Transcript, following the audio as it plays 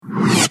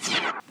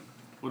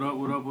What up,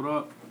 what up, what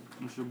up?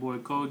 It's your boy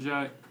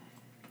Kojak.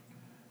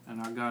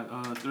 And I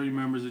got 3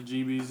 members of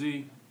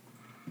GBZ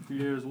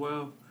here as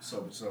well.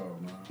 What's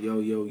up, man?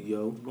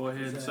 Yo. Go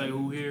ahead and say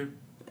who here.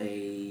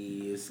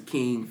 Hey, it's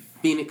King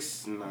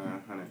Phoenix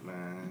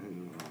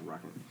 909.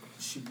 Rocking.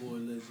 It's your boy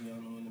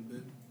Leziano in the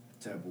bit.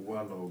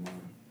 Tabuelo,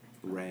 man.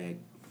 Rag.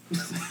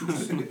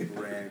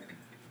 Rag.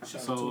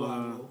 Shout So,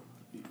 out to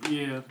Wamo.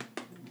 Yeah.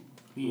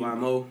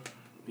 Wamo.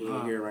 He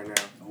ain't here right now.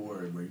 Don't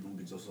worry, bro. You gonna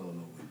get your solo with.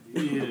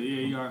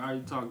 You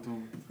already talked to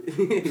him.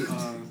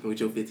 With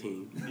your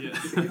 15. Yeah.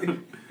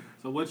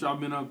 So what y'all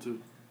been up to?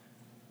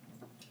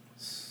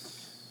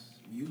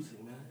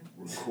 Music, man.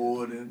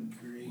 Recording.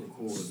 Creating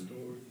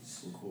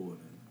stories.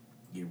 Recording.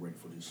 Get ready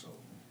for this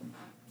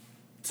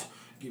show.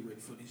 Get ready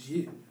for this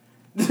year.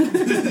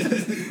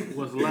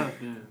 What's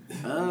left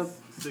then?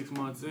 6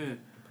 months in.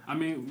 I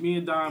mean, me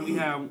and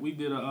Don, we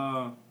did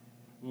a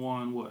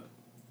one, what?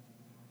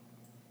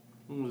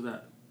 When was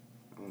that?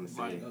 I want to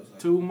say. Like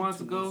 2 months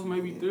ago,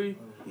 maybe 3?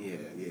 Yeah.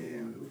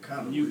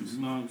 Kind of. You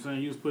know what I'm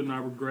saying? You was putting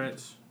out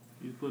regrets.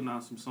 You was putting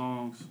out some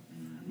songs,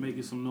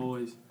 making some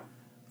noise.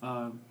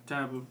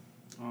 Taboo.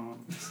 I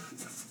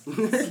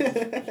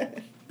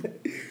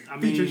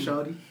mean, Feature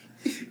Shawty.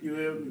 You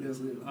hear me? That's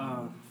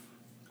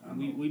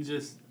it. we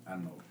just I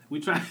know. we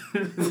try to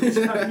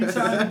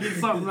get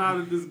something out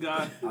of this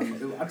guy.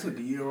 I took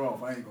a year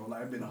off. I ain't gonna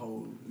lie. It's been a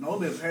whole. No,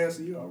 been past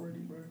a year already,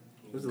 bro.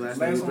 What's the last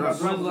Last time time I you dropped?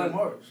 dropped was in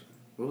March.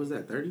 What was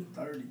that, 30?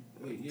 30.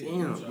 Wait, yeah.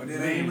 Damn. But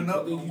it ain't even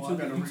up. You no more. took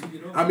I gotta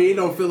it off. I mean, it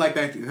don't feel like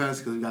that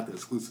because we got the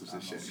exclusives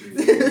and shit.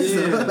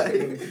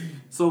 Yeah.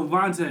 So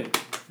Vontae,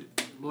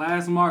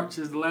 last March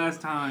is the last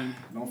time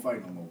Don't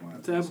fight no more,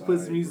 man. Taboo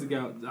puts music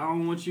out. I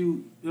don't want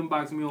you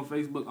inbox me on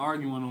Facebook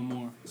arguing no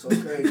more It's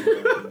okay,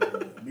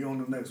 bro. Be on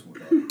the next one,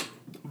 dog.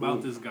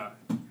 about this guy.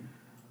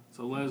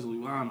 So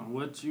Leslie, I don't know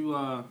what you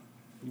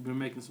been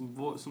making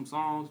some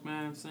songs,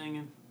 man,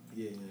 singing.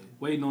 Yeah.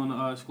 Waiting on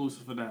the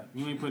exclusive for that.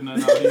 You ain't putting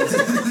nothing out either.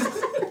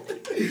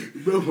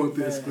 Bro, want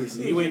the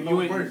exclusive. You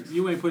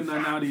ain't putting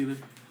nothing out either.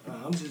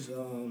 I'm just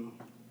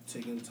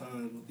taking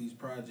time with these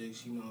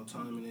projects. You know,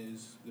 timing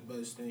is the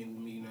best thing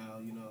with me now.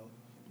 You know,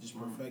 just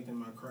perfecting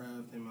my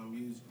craft and my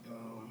music.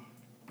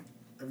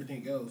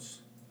 Everything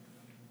else,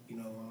 you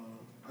know,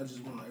 I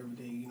just want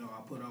everything. You know,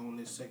 I put out on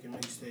this second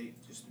mixtape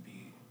just to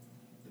be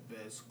the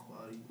best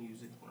quality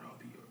music around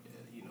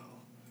Peoria. You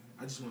know,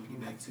 I just want to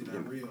get back to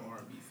that real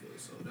R&B feel.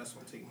 So that's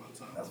why I'm taking my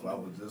time. That's what I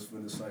was just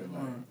finna say,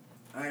 man.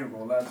 I ain't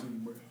gonna lie to you,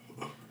 bro.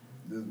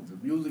 The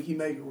music he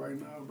making right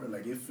now, bro,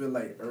 like it feel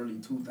like early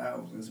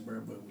 2000s,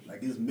 bro, but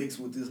like it's mixed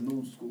with this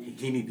new school.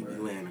 He need to be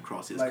laying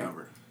across his Like-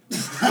 cover.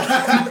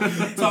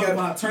 Talk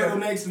about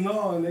turtlenecks and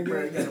all, Bro,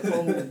 nigga. you got a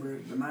pole, bro.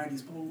 The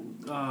 90s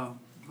pole.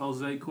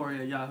 Jose Corey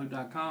at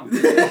yahoo.com. Got you.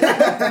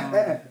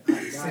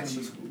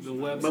 The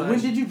website. But when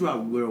did you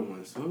drop Real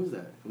Ones? When was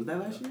that? Was that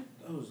last year?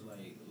 That was like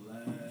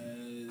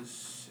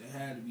it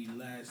had to be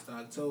last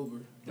October.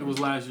 It was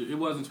last year. It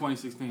wasn't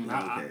 2016.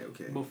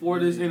 Okay. Before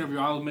this interview,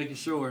 I was making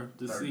sure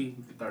to 30, see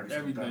 30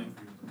 everything.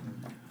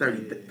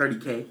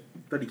 30K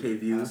I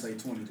views say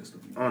 20 just to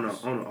be on the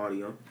honest.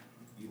 audio.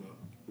 You know,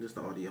 Just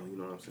the audio, you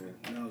know what I'm saying?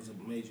 that was a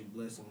major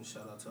blessing.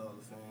 Shout out to all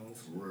the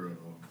fans. For real,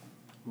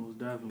 though. Most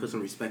definitely. Put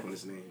some respect on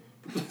his name.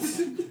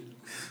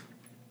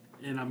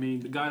 And I mean,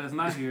 the guy that's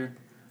not here,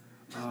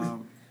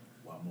 Wamo.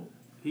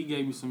 he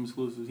gave me some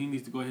exclusives. He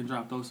needs to go ahead and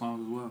drop those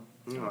songs as well.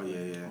 Oh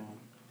yeah.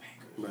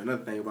 But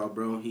another thing about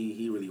bro,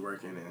 he really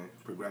working and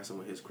progressing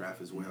with his craft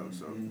as well.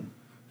 So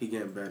he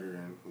getting better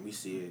and we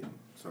see it.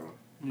 So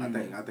I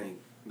think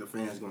the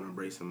fans gonna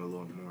embrace him a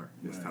little more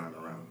this time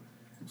around.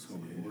 It's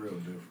gonna be real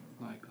different.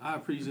 Like, I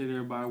appreciate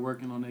everybody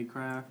working on their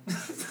craft.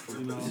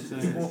 You know what I'm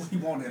saying? He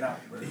want it out,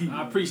 bro.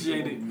 I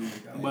appreciate it.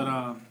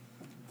 But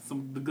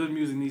the good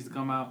music needs to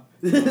come out.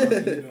 You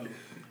know,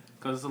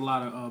 Because it's a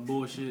lot of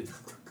bullshit.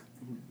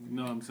 You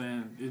know what I'm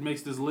saying? It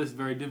makes this list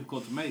very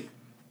difficult to make.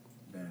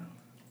 Damn.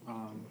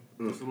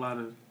 There's a lot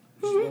of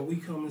you know, we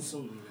coming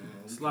soon, man.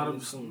 it's a lot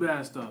of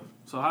bad stuff.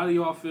 So how do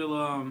y'all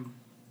feel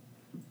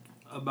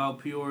about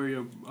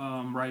Peoria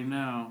right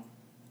now?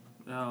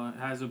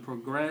 Has it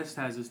progressed?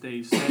 Has it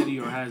stayed steady,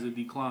 or has it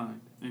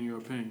declined? In your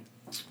opinion?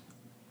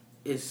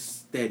 It's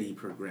steady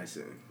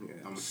progressing. Yeah,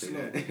 I'm gonna say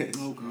that.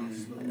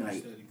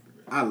 Okay.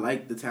 I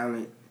like the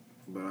talent,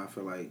 but I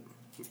feel like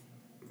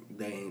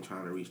they ain't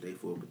trying to reach their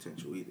full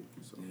potential either.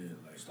 So Yeah,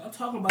 like Stop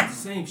talking about the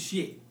same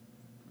shit.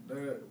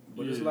 that.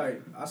 But it's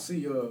like I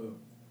see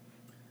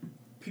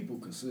people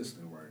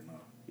consistent right now.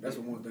 That's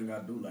the one thing I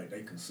do like.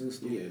 They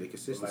consistent. yeah, the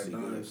consistency.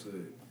 Like Don good.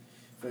 said,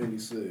 Fanny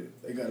said,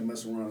 they gotta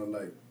mess around and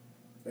like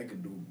they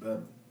can do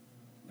better.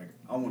 Like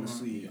I wanna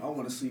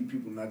see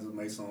people not just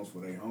make songs for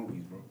their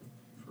homies, bro.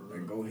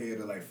 Like go ahead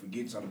and like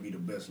forget trying to be the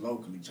best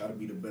locally, try to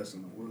be the best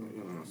in the world.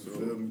 You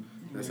feel me?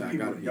 That's how I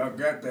People, gotta be. y'all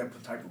got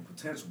that type of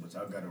potential, but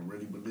y'all gotta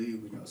really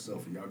believe in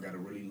yourself and y'all gotta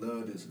really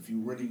love this. If you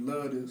really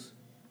love this,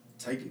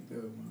 take it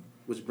there, man.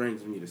 Which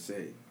brings me to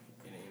say,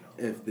 It ain't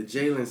all if the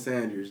Jalen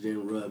Sanders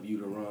didn't rub you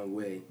the wrong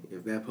way,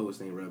 if that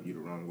post ain't rub you the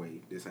wrong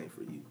way, this ain't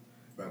for you.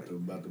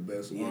 About the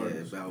best Yeah,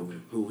 artist. about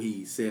who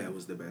he said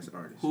was the best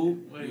artist.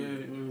 Who? Wait.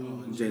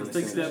 Jalen Let's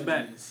take a step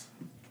back.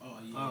 Oh,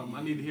 yeah,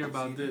 I need to hear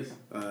about this.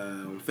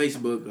 On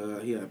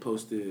Facebook, he had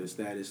posted a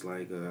status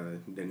like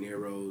De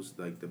Niro's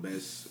like the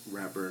best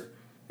rapper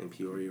in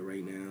Peoria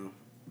right now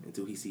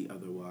until he see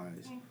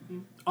otherwise.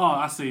 Oh,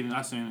 I seen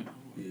it.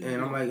 Yeah.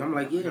 And I'm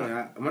like,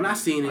 yeah. When I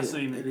seen it,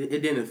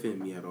 it didn't offend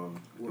me at all.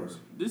 Word.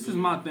 This is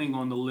my thing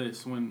on the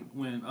list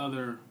when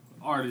other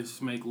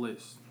artists make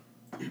lists,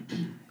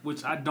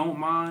 which I don't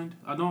mind.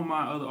 I don't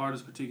mind other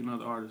artists critiquing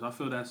other artists. I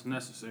feel that's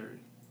necessary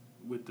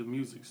with the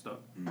music stuff.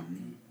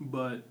 Mm-hmm.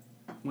 But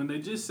when they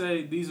just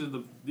say these are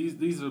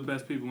the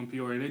best people in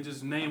Peoria, they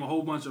just name a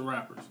whole bunch of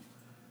rappers.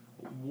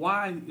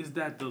 Why is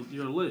that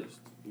your list?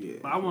 Yeah.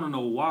 I want to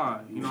know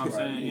why. You know what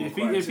I'm saying?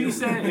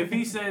 If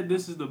he said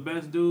this is the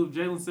best dude,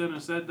 Jalen Center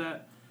said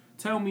that.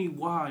 Tell me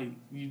why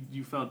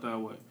you felt that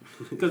way.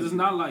 Because it's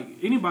not like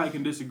anybody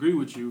can disagree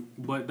with you,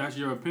 but that's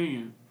your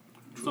opinion.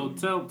 So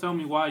tell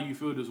me why you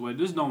feel this way.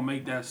 Just don't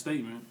make that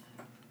statement,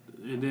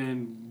 and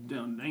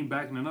then ain't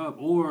backing it up.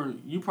 Or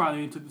you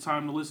probably ain't took the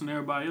time to listen to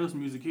everybody else's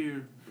music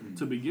here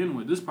to begin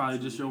with. This probably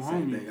just your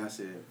Same homie. thing I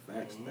said.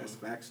 Facts. That's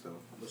facts though.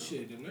 But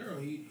shit, De Niro,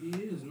 he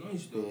is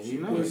nice though. Yeah, he She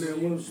nice. put that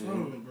one Yeah.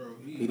 song, bro.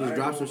 He just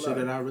dropped some shit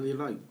that I really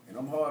like. And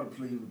I'm hard to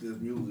please with this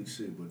music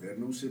shit, but that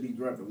new shit he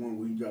dropped, the one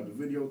where he dropped the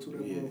video to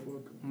that Yeah.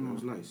 motherfucker, That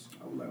was nice.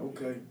 I was like,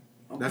 okay.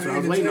 That's what I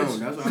was waiting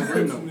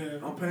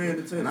on. I'm paying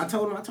attention. And I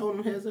told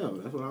him heads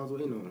up. That's what I was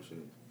waiting on. Shit.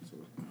 So,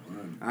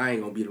 I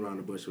ain't gonna beat around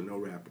the bush with no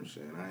rapper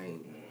shit.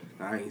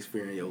 I ain't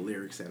fearing your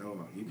lyrics at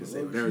all. You can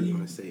say whatever you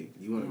want to say.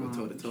 You want to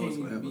go toe to toe Can't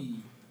even forever. be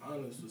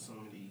honest with some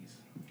of these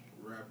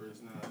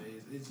rappers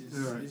nowadays. They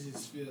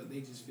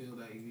just feel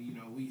like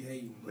we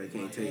hating. They But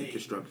can't like, take hey,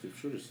 constructive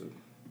criticism.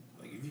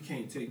 Like if you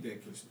can't take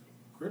that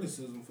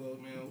criticism for,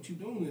 man, what you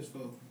doing this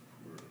for?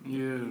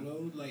 Yeah.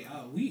 Like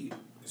we,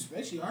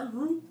 especially our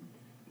group,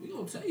 we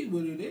gonna tell you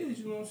what it is.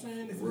 You know what I'm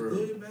saying? If it's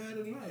good, bad,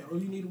 or not, or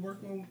you need to work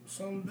on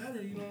something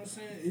better. You know what I'm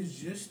saying? It's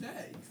just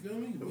that. You feel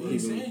me? We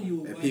ain't saying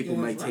you. And people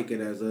might take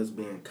it as us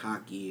being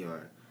cocky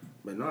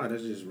but no,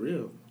 that's just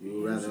real.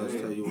 You would rather us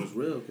tell you what's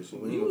real because you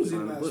ain't gonna was be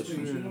in on the that bush. space.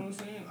 You know what I'm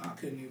saying? I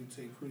couldn't even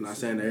take criticism. Not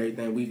saying that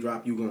everything we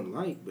drop you gonna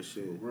like, but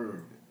shit.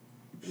 Word.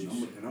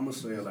 And I'm gonna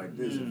say it like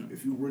this: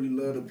 if you really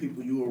love the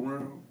people you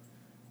around,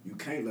 you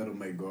can't let them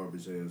make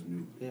garbage ass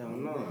music. Hell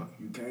no.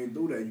 You can't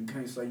do that. You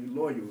can't say you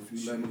loyal if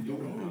you let them do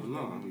Hell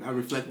it. no. I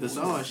reflect us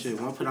all shit.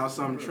 When I put out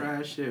something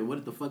trash shit,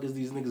 what the fuck is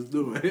these niggas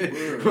doing? what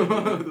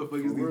Word. the fuck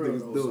is these Word, niggas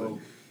though,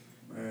 doing?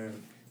 so,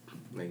 man,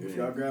 Like, if man,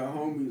 y'all got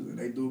homies and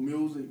they do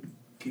music,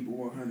 keep it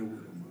 100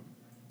 with them, man.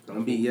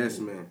 don't be yes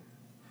man.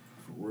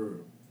 For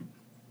real.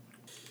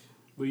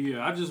 But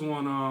yeah, I just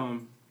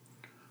want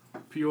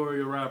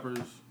Peoria rappers,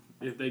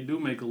 if they do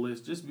make a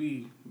list, just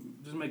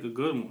make a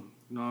good one.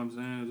 You know what I'm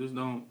saying? Just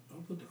don't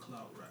put the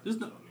clout rappers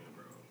Just on don't- there,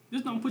 bro.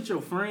 just don't put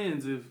your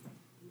friends. If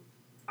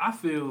I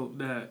feel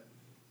that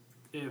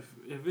if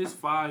it's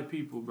 5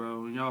 people,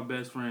 bro, and y'all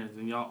best friends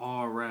and y'all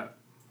all rap,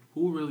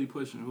 who really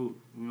pushing who?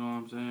 You know what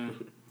I'm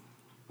saying?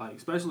 Like,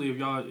 especially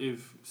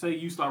if say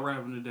you start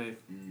rapping today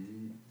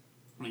and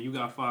you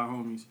got 5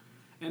 homies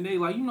and they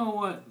like, you know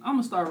what, I'm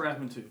gonna start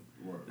rapping too.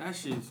 Word. That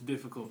shit's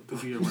difficult to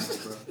be around,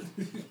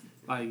 bro.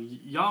 Like,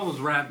 y'all was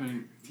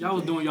rapping, y'all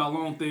was doing y'all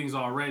own things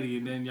already,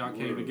 and then y'all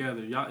came Word.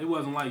 together. It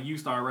wasn't like you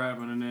start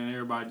rapping and then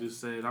everybody just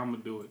said, I'm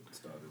gonna do it.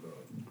 Started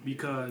off.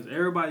 Because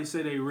everybody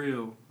say they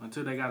real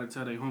until they gotta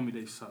tell their homie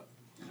they suck.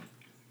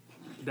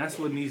 That's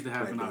what needs to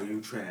happen Like, out bro, here.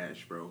 you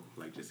trash, bro.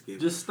 Like,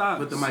 just Stop.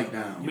 put the mic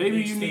down. Maybe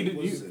Your you need to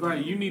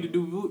mixtape you need to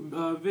do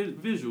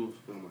visuals.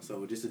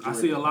 So just I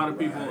see a lot of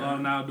people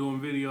now doing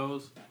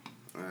videos.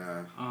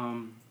 Uh,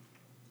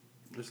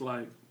 It's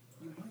like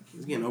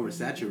it's getting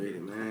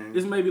oversaturated, man.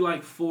 it's maybe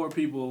like 4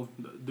 people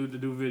do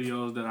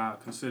videos that I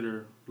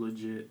consider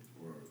legit.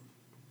 Word.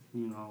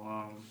 You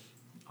know,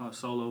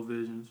 Solo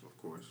Visions,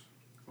 Of course,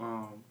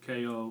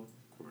 KO,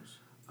 of course.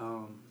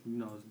 you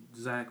know,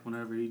 Zach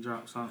whenever he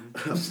drops something.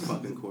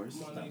 Fucking course.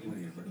 Come on, Stop nigga.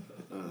 playing,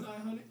 bro.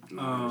 900.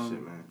 Nah,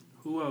 shit, man.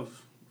 Who else?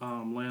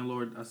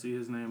 Landlord, I see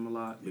his name a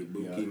lot. Big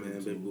Bookie, Yeah,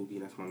 man. Big Bookie,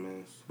 that's my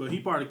man. But he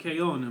part of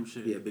KO and them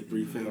shit. Yeah, Big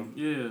 3 film.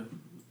 Yeah.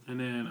 And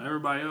then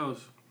everybody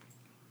else.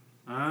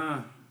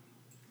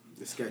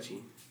 It's sketchy.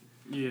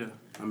 Yeah.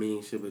 I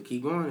mean, shit, but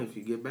keep going. If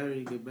you get better,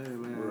 you get better,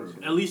 man.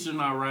 Word. At least you're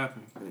not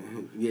rapping.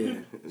 yeah,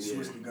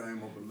 Switch the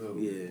game up a little.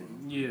 yeah.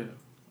 Yeah.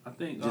 I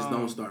think. Just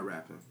don't start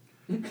rapping.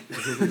 Not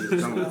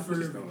for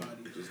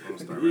Just don't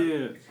start rapping.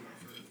 Yeah.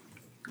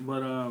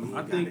 But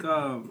I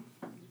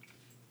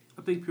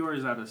think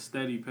Peoria's at a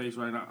steady pace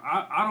right now.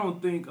 I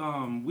don't think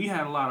we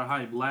had a lot of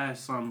hype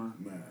last summer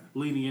Man,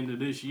 leading into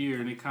this year,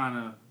 and it kind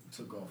of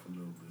took off a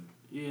little bit.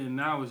 yeah.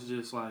 Now it's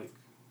just like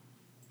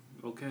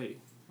okay.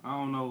 I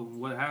don't know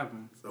what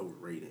happened. It's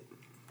overrated.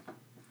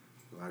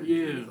 A lot of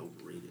Yeah. shit is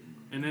overrated.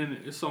 And then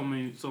it's so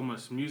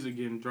much music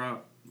getting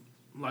dropped.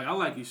 Like I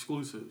like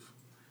exclusives,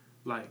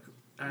 like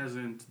as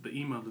in the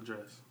email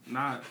address,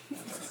 not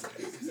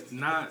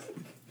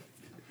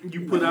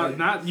you put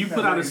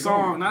out a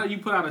song, not you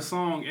put out a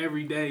song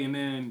every day and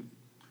then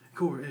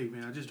Corey, hey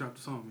man, I just dropped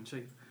a song and check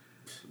it.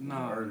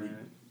 Nah, Early.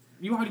 man.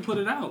 You already put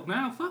it out.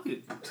 Now fuck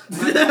it.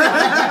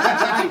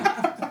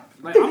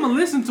 Like I'm gonna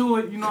listen to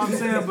it, you know what I'm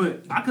saying?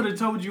 But I could have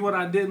told you what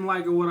I didn't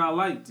like or what I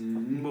liked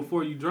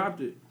before you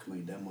dropped it.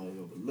 Clean that mother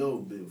up a little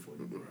bit before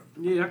you drop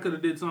it. Yeah, I could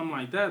have did something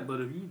like that.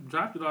 But if you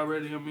dropped it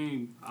already, I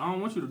mean, I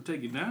don't want you to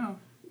take it down.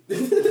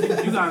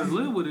 You gotta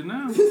live with it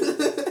now.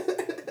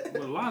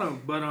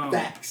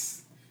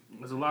 Facts.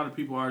 There's a lot of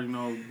people already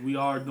know we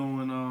are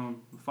doing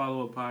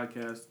follow-up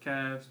podcast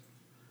cast.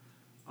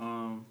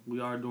 We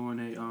are doing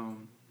a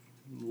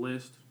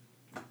list,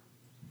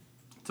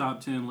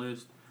 top 10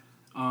 list.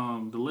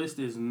 The list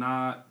is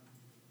not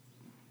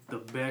the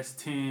best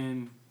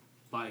 10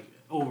 like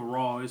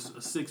overall. It's a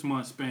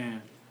 6-month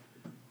span,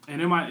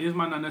 and it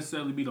might not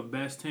necessarily be the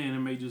best 10. It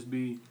may just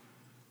be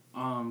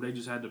they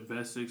just had the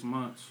best 6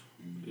 months.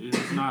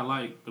 It's not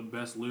like the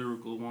best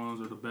lyrical ones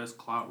or the best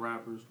clout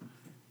rappers.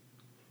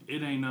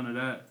 It ain't none of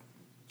that,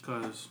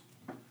 cause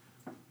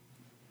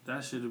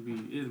that it'd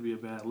be a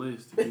bad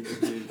list. If you just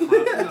did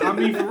clout. I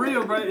mean, for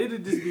real, bro,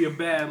 it'd just be a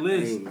bad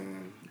list. Hey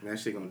man, that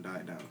shit gonna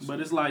die down.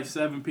 But it's like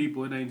 7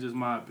 people. It ain't just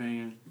my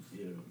opinion,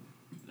 Yeah.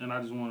 and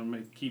I just want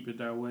to keep it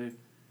that way.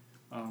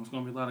 It's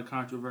gonna be a lot of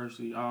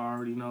controversy. I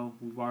already know.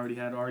 We've already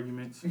had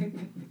arguments,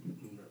 and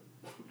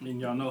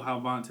y'all know how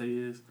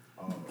Vontae is.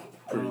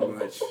 Pretty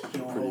much. You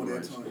don't hold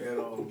that tongue at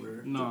all,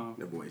 bro. No,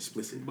 That boy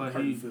explicit. but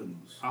Hurt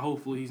feelings.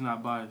 hopefully he's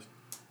not biased.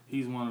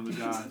 He's one of the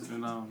guys,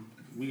 and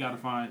we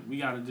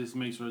gotta just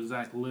make sure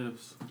Zach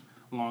lives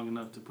long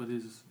enough to put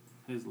his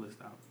list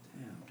out.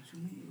 Damn, what you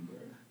mean, bro?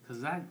 Cause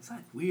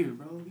Zach weird,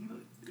 bro.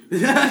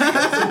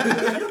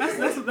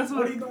 That's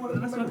what he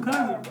doing? That's what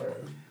cousin.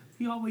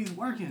 He always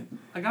working.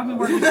 Like I've been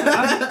working.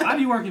 I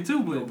be working too,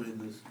 No but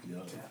business. Yeah.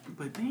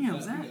 damn,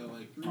 We Zach. got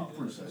like 3 Oh,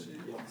 days and appreciate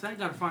shit. Zach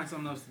gotta find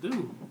something else to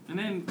do. And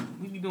then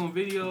we be doing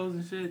videos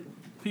and shit.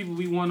 People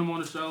we want them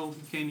on the show.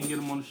 We can't even get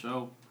them on the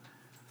show.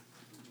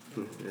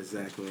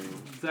 Exactly.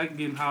 Zach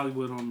getting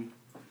Hollywood on me.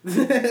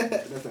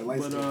 That's that light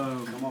But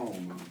skin. Come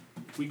on, man.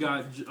 we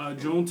got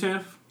June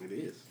 10th, It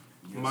is.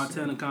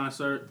 Montana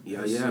concert. Yeah,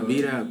 Yes, yeah, sir.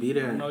 be there, be I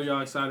there. know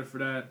y'all excited for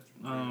that.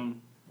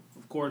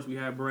 Of course, we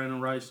had Brandon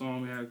Rice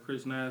on. We had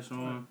Chris Nash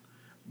on.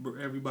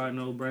 Everybody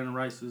knows Brandon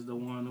Rice is the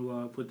one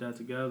who put that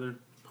together.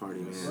 Party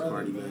man, Brother,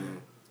 party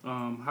man.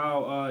 man.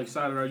 How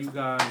excited are you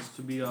guys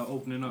to be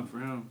opening up for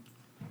him?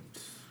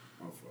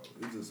 My fault.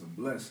 It's just a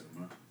blessing,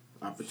 man.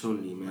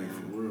 Opportunity, Like, man.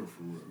 for real,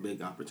 for real.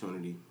 Big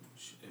opportunity.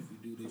 If we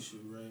do this shit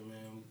right, man,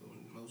 we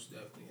gonna most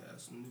definitely have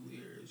some new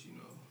eras, you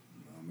know.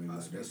 I mean, like,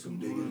 Possibly that's some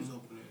some doors digging.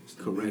 opening.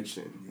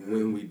 Correction. Yeah.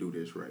 When we do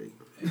this right.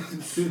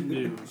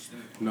 Yeah.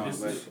 No, It's,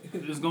 but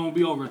it's gonna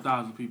be over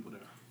 1,000 people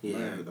there. yeah,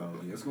 Man, though.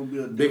 it's gonna be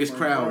a Biggest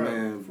different crowd,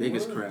 man. For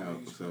Biggest real.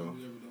 crowd. So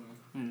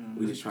Yeah.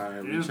 we just trying to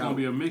And reach it's gonna out.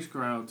 be a mixed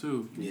crowd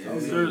too. Yeah. I'm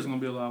sure it's gonna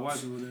be a lot of white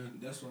people there.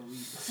 That's why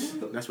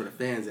we That's where the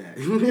fans at.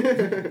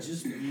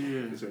 just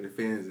Yeah. That's where the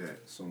fans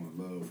at. Someone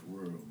love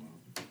for real, man.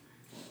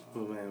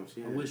 Oh man,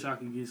 shit. I wish I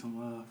could get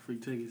some free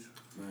tickets.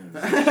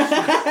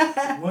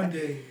 Man, one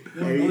day.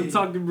 We'll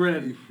talk to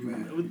Brad.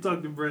 Man. We'll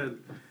talk to Brad.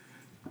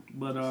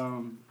 But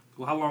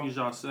well, how long is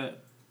y'all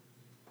set?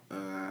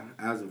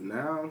 As of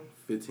now,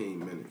 15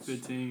 minutes.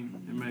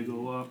 15. It may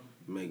go up.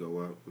 May go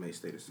up, may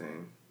stay the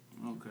same.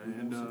 Okay.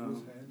 And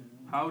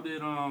how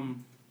did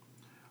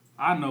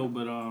I know,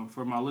 but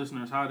for my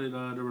listeners, how did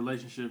the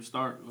relationship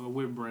start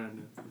with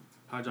Brandon?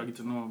 How'd y'all get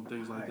to know him?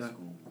 Things like high that.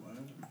 school,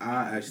 man.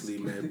 I actually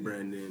met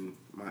Brandon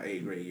my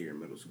 8th grade year in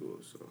middle school,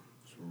 so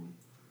True.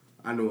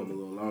 I knew him a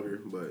little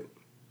longer, but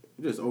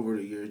just over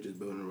the years, just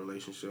building a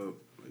relationship,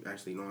 like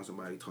actually knowing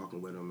somebody,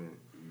 talking with them,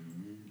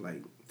 and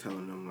like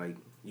telling them like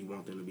you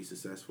want them to be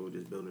successful,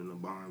 just building a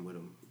bond with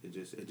them. It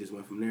just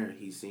went from there.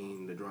 He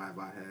seen the drive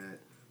I had,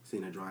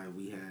 seen the drive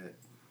we had,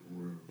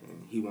 Real.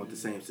 and he want the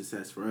same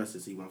success for us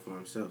as he want for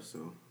himself.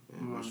 So,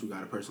 and once you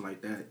got a person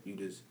like that,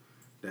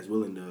 that's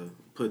willing to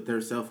put their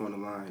self on the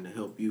line to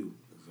help you.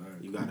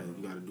 Exactly. You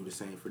gotta do the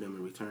same for them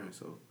in return.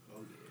 So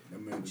That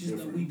man Just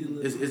know we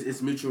different. deliver.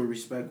 it's mutual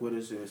respect with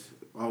us. It's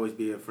always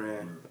be a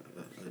friend,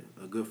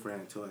 a good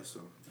friend to us.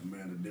 So That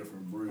man a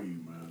different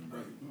breed, man.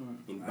 Like,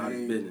 about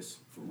his ain't- business.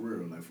 for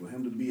real. Like, for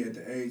him to be at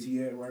the age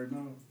he at right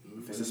now, It's for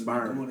him to be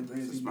inspiring. doing the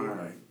things It's he did,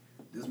 inspiring. like,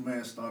 this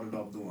man started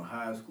off doing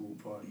high school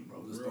parties,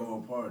 bro. Just Real.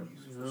 throwing parties.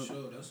 For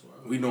sure, that's why.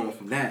 We know him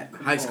from that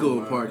high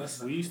school man.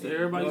 parties. We used to.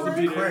 Everybody used to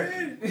be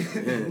there.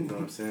 Yeah, you know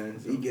what I'm saying.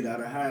 He get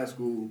out of high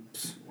school,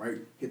 right,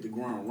 hit the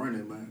ground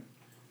running, man.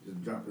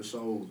 Just drop the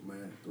shows,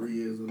 man. 3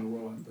 years in a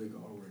row, I think,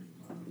 already,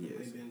 man. Yes.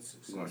 They've been Going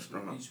successful.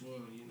 strong. Each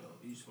one, you know,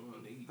 each one.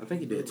 I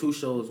think he did 2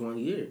 shows 1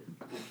 year.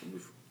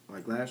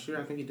 Like last year,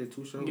 I think he did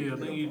 2 shows. Yeah, I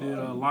think you did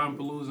Lime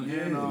Palooza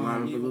and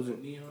Lime Neon.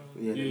 Palooza. Neon.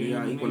 Yeah, Yeah,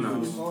 Neon yeah,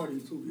 Equinox. Neon.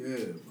 Parties, too. Yeah,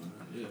 man.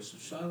 Yeah, so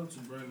shout out to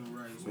Brandon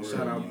Rice. Yeah,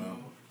 shout out, You know,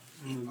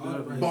 Mm, all the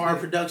good. Rice Bar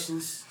there.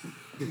 Productions.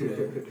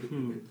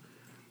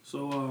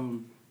 So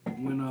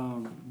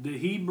when did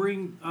he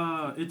bring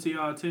it to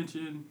y'all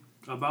attention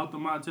about the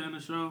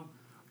Montana show,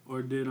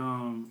 or did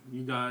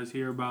you guys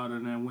hear about it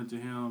and then went to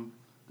him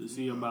to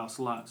see about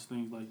slots,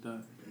 things like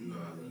that? He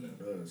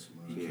got us,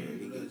 man. Yeah, came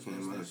he to us.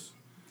 came to us.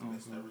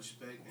 That's that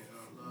respect and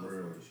love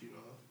for us, you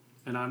know.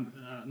 And I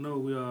know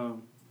we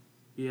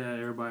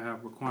everybody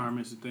have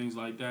requirements and things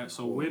like that.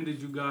 So when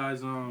did you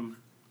guys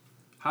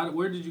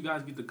where did you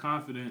guys get the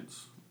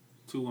confidence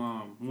to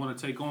want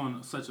to take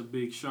on such a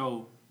big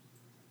show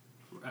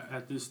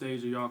at this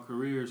stage of y'all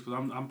careers?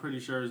 Because I'm pretty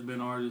sure there's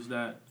been artists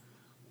that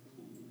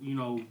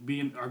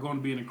are going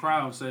to be in the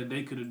crowd and said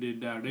they could have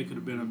did that or they could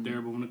have been up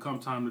there, but when it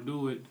comes time to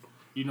do it,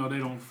 they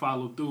don't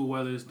follow through.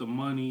 Whether it's the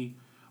money,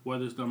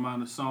 whether it's the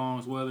amount of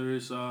songs, whether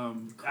it's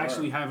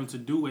actually having to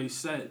do a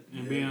set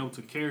and being able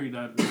to carry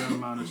that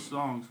amount of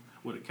songs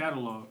with a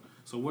catalog.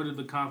 So where did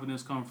the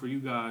confidence come for you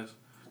guys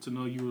to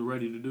know you were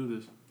ready to do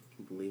this?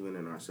 Believing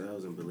in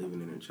ourselves and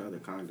believing in each other,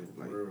 kind of.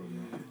 Like,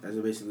 that's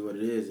basically what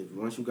it is. If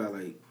once you got,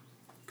 like,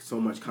 so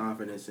much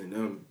confidence in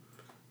them,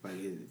 like,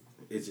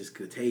 it's just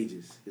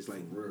contagious. It's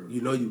like,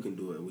 you can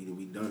do it.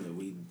 We done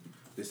it.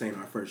 This ain't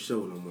our first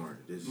show no more.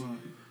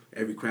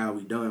 Every crowd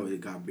we done,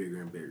 it got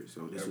bigger and bigger.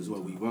 So this is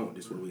what we want.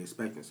 This is what we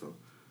expecting. So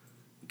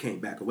you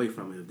can't back away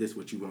from it if this is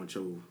what you want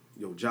your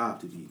job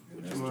to be.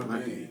 What you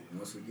like to be.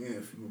 Once again,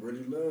 if you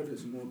really love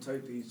this, you gonna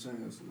take these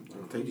chances.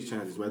 Take these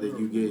chances, whether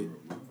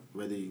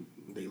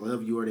they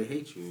love you or they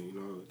hate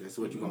you. That's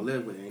what you're gonna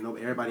live with.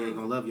 Everybody ain't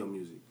gonna love your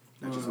music.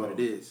 That's just what it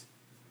is.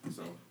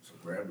 So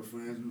grab the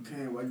friends you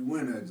can while you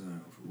win that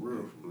jam, for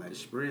real. Let it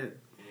spread.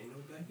 Ain't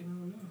no backing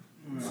on now.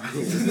 You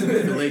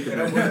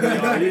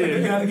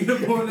gotta get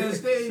up on that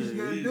stage. You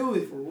gotta do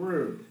it, for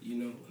real.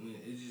 And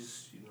it's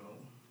just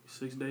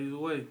 6 days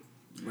away.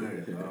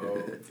 Man,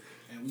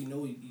 and we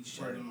know each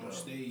other on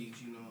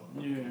stage.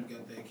 We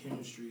got that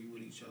chemistry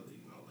with each other.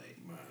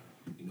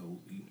 We know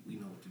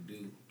what to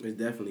do. It's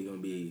definitely gonna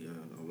be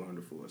a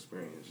wonderful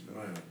experience.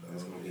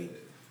 It's gonna be.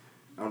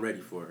 I'm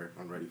ready for it.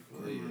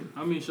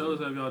 How many shows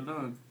have y'all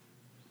done?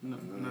 No.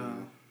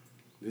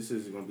 This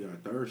is gonna be our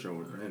third show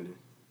with Brandon.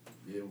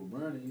 Yeah, with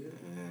Brandon, yeah.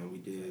 And we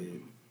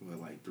did,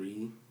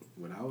 3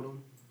 without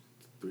him?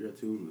 3 or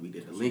 2. We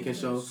did the Lincoln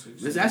show.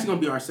 This is actually going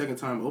to be our second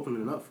time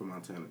opening it up for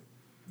Montana.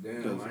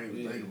 Damn, I ain't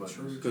even think about this.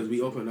 Because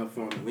we opened up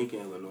for him in Lincoln,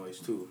 Illinois,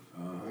 too.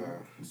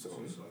 So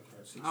it's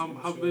like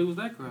how big was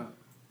that crowd?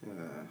 It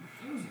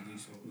was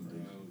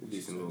a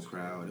decent little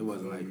crowd. It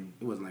wasn't like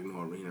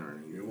no arena or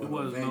anything. It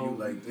wasn't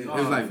like this. It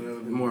was like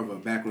more of a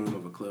back room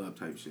of a club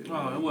type shit.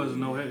 Oh, it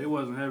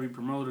wasn't heavy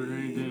promoted or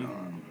anything.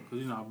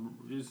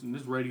 Because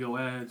it's radio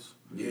ads.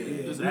 Yeah,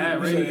 it's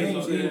ad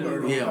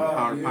radio. Yeah,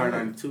 Power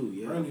 92.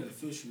 Yeah, running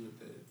official with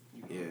that.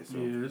 It's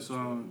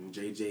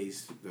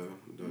JJ's the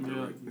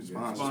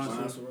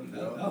sponsor.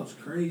 That was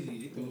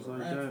crazy. It was like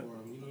that.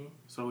 For him,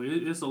 So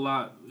it's a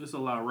lot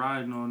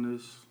riding on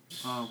this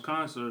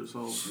concert.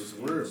 So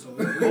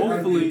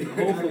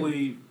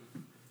hopefully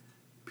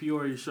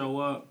Peoria show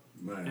up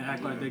and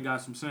act like they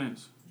got some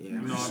sense. Yeah, you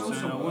know what I'm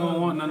saying? We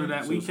don't want none of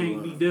that. We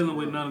can't be dealing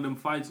with none of them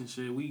fights and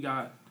shit.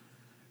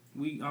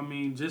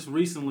 Just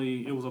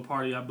recently it was a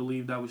party I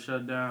believe that was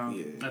shut down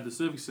at the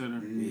Civic Center.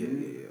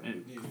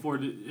 And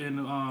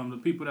the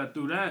people that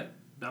threw that,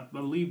 I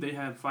believe they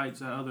had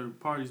fights at other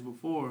parties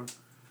before.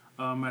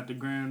 At the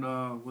Grand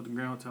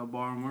Hotel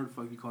Bar, where the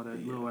fuck you call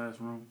that little ass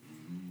room?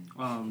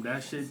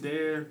 That shit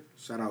there.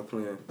 Shout out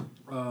Clan.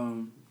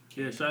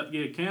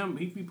 Cam,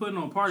 he be putting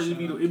on parties. It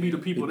be the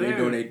people there. They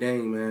doing their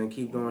thing, man.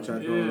 Keep doing what y'all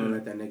doing. Don't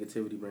let that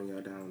negativity bring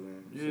y'all down,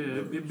 man.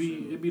 It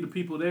be the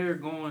people there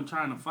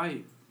trying to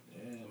fight.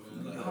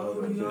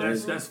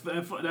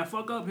 That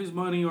fuck up his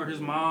money or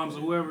his mom's or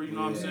whoever, you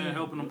know what I'm saying,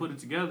 helping them put it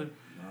together.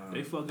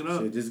 They fuck it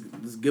up. So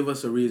just give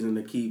us a reason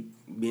to keep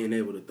being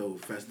able to throw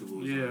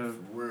festivals. Yeah.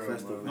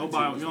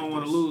 Nobody, you don't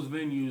want to lose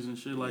venues and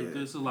shit like this.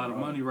 There's a lot of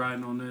money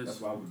riding on this.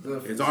 That's why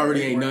it's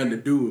already ain't nothing to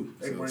do.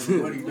 They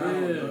bring money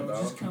down.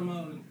 Just come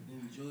out and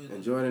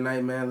enjoy the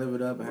night, man. Live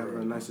it up and have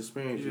a nice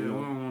experience. Yeah, we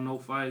don't want no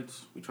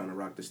fights. We trying to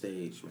rock the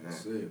stage, man.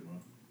 That's it,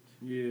 man.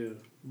 Yeah.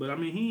 But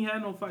he ain't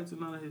had no fights in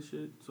none of his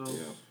shit. So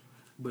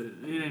but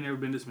it ain't never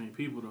been this many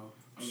people though.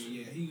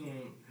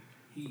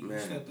 He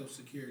stepped up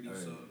security,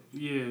 so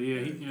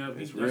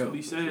that's what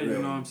he said. You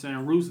know what I'm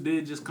saying? Roos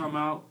did just come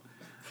out.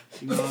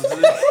 You know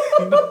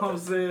what I'm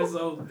saying?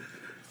 So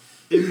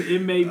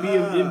it may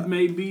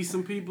be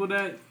some people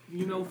that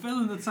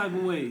feeling the type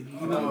of way.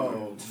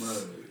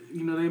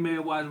 They may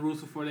have watched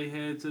Roos before they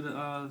head to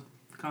the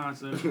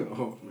concert.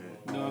 Oh man,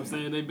 you know what I'm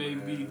saying? They may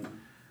be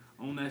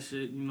on that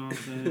shit. You know what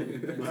I'm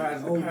saying?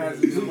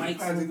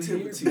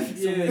 Positivity.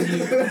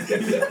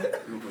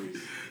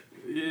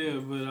 Yeah,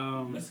 but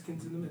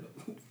Mexicans in the middle.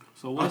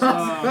 So what's man.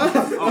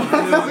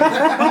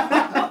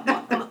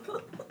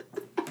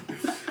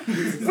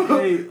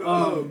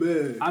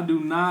 I do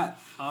not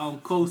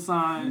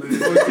co-sign or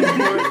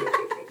support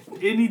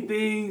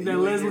anything that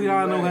Leslie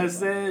Ano has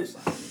said.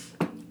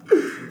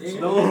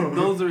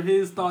 Those are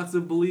his thoughts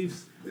and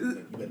beliefs.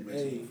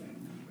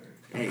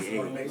 Hey,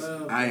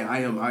 I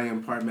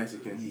am part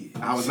Mexican.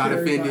 I was not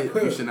offended.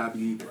 You should not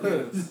be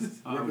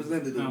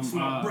representative.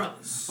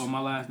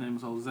 My last name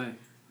is Jose.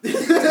 You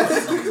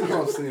know what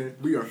I'm saying?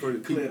 We are for the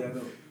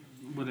people.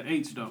 With an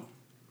H though.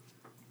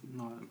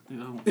 No,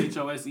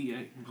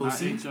 HOSEA.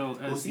 Not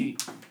HOSE.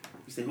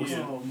 You say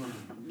Yeah. Oh, man.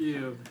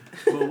 Yeah,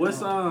 but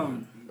what's Oh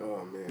man.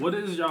 what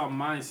is y'all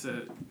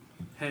mindset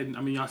heading?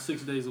 I mean, y'all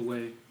 6 days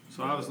away,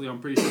 so obviously I'm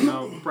pretty sure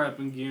y'all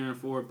prepping, gearing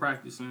for it,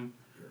 practicing,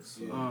 Yes,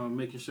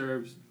 making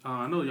sure.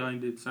 I know y'all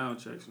ain't did sound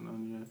checks or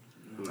nothing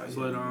yet, Nice.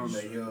 but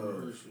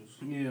Rehearsals.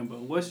 yeah. But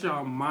what's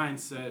y'all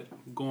mindset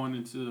going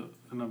into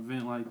an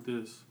event like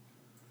this,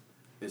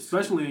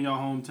 especially in y'all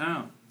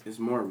hometown? It's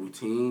more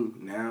routine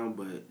now,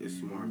 but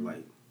it's more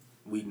like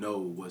we know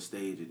what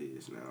stage it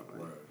is now.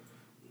 Like,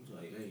 It's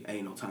like, hey,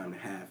 ain't no time to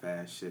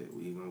half-ass shit.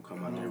 We gonna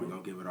come out there, we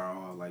gonna give it our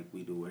all like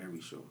we do with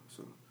every show.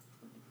 So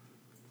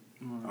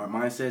our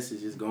mindsets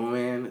is just go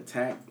in,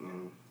 attack,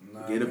 and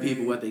give the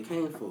people what they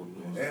came for. You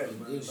know? Yeah, a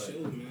good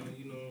show, man.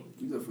 You know,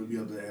 You just be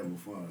up there having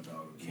fun,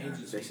 dog. can't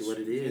just That's what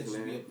it is,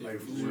 man.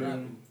 Like, for just real.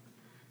 rapping.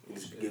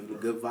 Just give them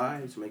good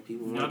vibes, make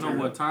people want Y'all to know turn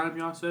what up. time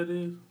y'all said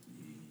is?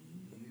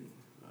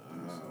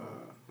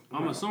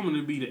 I'm assuming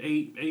it'd be the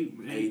eight, Eight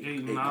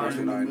and close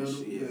to 9.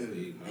 9-ish, yeah.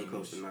 Eight, 8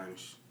 close to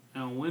 9-ish.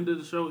 And when did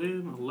the show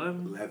end?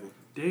 11. 11.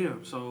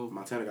 Damn. So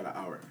Montana got an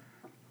hour.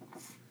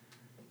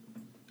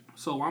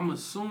 I'm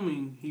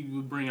assuming he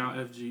would bring out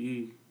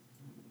FGE.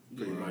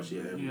 Pretty much,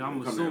 yeah. Yeah,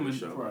 I'm Come to every assuming.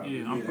 show. Probably.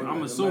 Yeah, Yeah, I'm like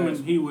the assuming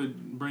last he one.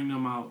 would bring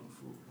them out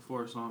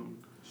for something.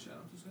 Shout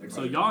out to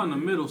So y'all in the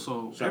middle,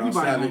 so Shout out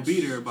everybody gonna Savage.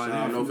 be there by Shout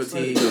out then. No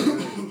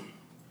Fatigue.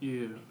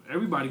 Yeah,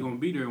 everybody gonna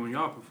be there when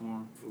y'all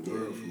perform. Yeah.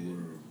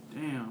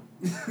 Damn.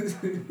 Yeah.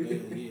 gonna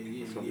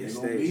be a They gonna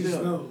stage. be Just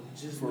there. know.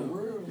 Just For know.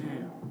 real.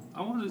 Damn.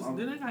 I wonder,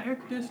 did they got air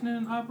conditioning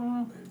in the opera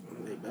room?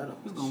 They better.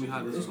 It's gonna be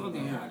hot as It's fuck gonna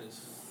in be here. hot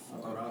as I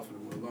thought I was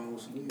finna go long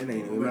sleep. It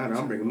ain't even matter.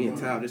 I'm bringing me a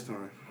towel this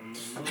time.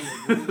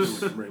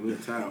 Bring me a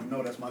towel. You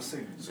know that's my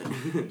signature.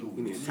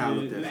 We need a towel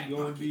up It's there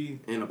gonna be.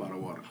 and a bottle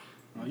of water.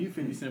 Oh, you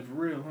 50 Cent for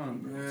real, huh?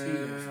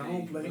 Man, I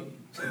don't play.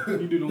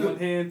 You do the one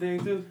hand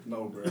thing too?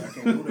 No, bro. I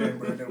can't do that,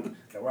 bro.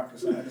 That rock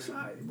side to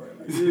side, bro.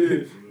 Like,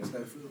 Yeah. that's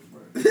that feel,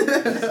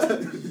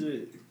 bro.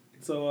 Shit.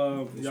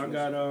 So y'all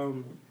got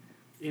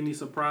any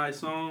surprise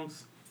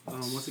songs?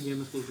 Once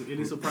again, exclusive.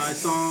 Any surprise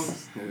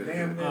songs?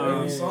 Damn, Um,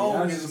 every song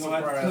y'all is a just gonna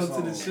have to surprise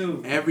come to the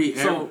song. show. Every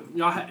So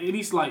y'all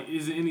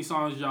is it any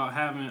songs y'all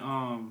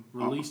haven't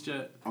released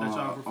yet that y'all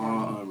all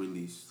perform?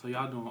 unreleased. So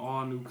y'all doing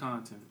all new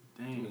content.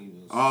 Damn.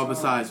 All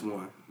besides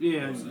one.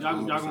 Yeah,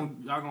 y'all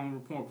gonna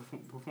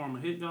perform a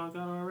hit y'all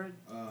got already?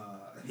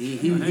 He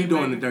Hey,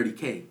 doing man. the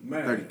 30K.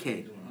 Man.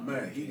 30K.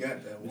 Man, he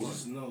got that We one.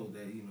 just know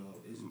that, you know,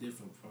 it's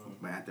different from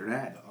But after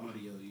that, the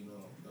audio, you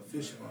know, the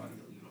official audio,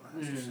 you know, how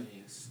you Yeah. saying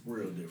it's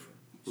Real different.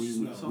 just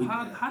know. So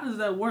how does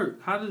that work?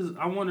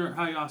 I wonder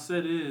how y'all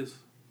set is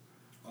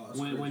It's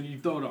when crazy. you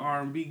throw the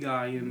R&B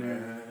guy in there.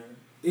 Man.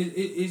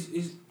 It's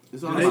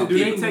it's Do all they, about do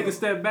they people. take a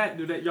step back?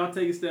 Do that y'all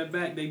take a step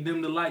back? They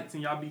dim the lights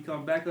and y'all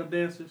become backup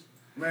dancers?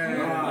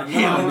 Man.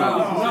 Hell no.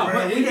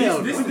 but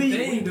Hell this no. the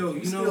thing though,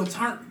 you know. Still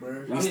turnt,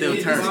 bro. We still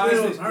turn.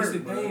 It's the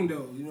bro. thing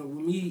though, you know,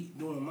 with me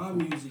doing my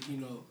music, you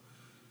know,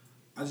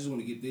 I just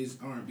want to get this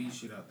R&B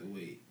shit out the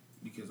way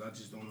because I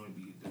just don't want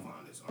to be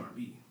defined as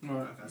R&B. Right.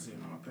 Like I said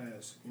in my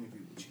past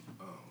interview with you.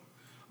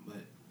 But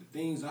the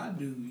things I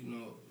do, you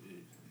know,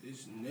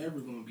 it's never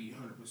gonna be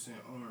 100%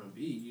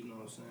 R&B. You know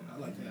what I'm saying? I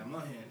like to have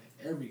my hand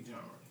in every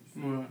genre.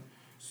 You feel me?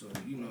 So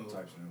you know,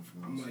 Types of I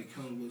influence. might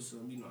come with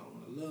some, you know, I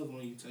want to love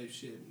on you type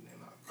shit, and then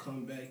I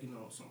come back, you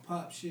know, some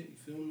pop shit. You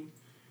feel me?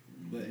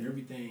 But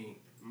everything,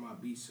 my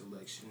beat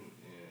selection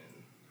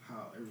and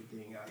how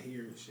everything I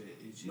hear and shit,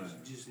 it's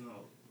just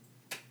know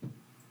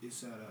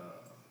it's at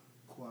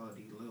a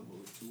quality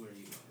level to where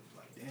you know, it's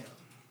like, damn,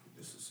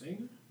 this a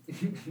singer.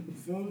 You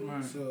feel me?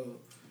 Right. So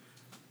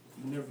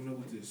you never know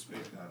what to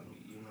expect out of me,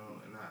 you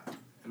know,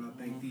 and I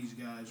thank these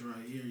guys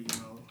right here, you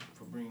know,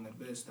 for bringing the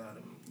best out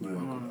of me. You're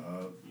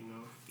welcome, You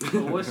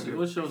know. So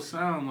what's your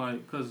sound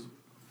like? Because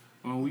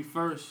when we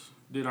first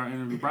did our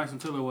interview, Bryson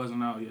Tiller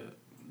wasn't out yet.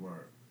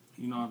 Word.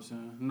 You know what I'm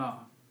saying? Nah.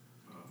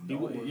 He No,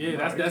 wa- it yeah, no,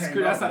 that's it that's came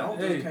crazy. out. That's how. Don't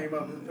just Hey, came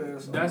out this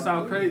past that's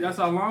summer. how crazy. That's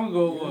how long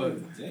ago it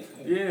was. Damn.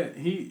 Yeah,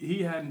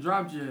 he hadn't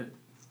dropped yet.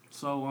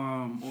 So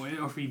or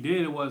if he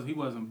did, he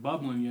wasn't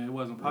bubbling yet. It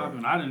wasn't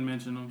popping. I didn't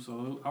mention him,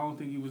 so I don't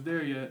think he was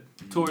there yet.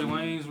 Tory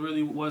Lanez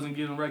really wasn't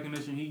getting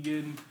recognition he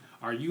getting.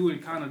 Are you in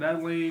kind of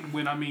that lane?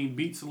 When I mean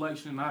beat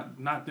selection,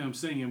 not them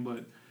singing,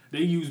 but they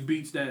use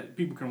beats that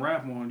people can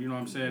rap on. You know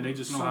what I'm saying? They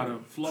just know how to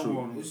flow True.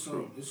 on them.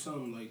 It's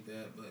something like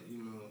that, but you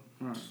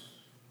know, Right.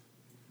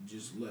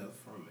 just left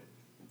from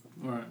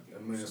it. Right.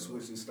 That man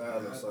switching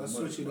styles up so I much.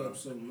 switch it bro. up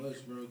so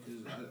much, bro,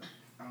 because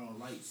I don't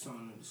like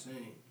sounding the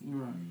same.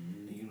 Right.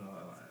 And, you know,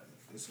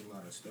 there's a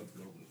lot of stuff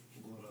going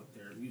up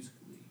there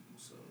musically,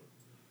 so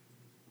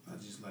I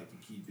just like to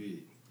keep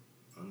it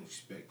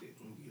unexpected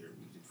when you hear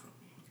music from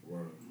me.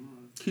 Word.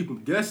 Keep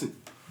them guessing.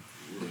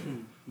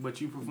 But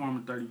you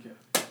performing 30K.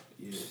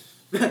 Yeah.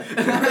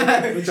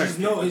 But just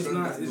know it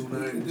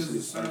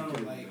doesn't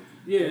sound like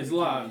Yeah, it's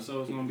live,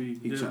 so it's gonna be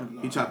He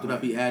different. chopped it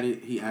up. He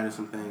added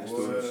some things to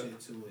Boy. it. Shit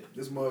to it.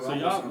 This mother. So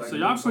y'all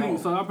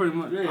pretty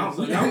much yeah.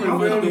 So y'all I'm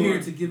pretty much here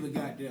doing. to give a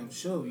goddamn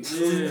show. You know?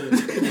 Yeah.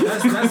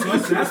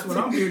 That's what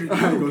I'm here to do. I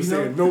ain't gonna you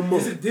say know? no more.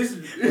 This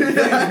is the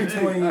difference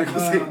between I can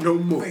say no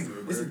more.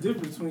 it's a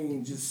difference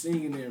between just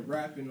singing and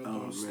rapping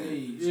on man.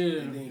 stage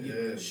Yeah. and then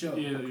getting the show.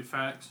 Yeah,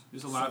 facts.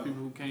 There's a lot of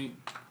people who can't.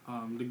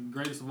 The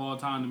greatest of all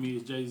time to me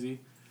is Jay-Z.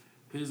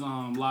 His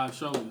live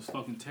show is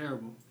fucking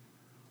terrible.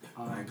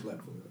 I ain't clap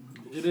for that.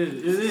 It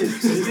is,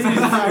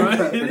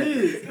 bro.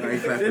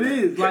 It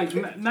is.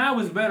 Like now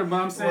it's better, but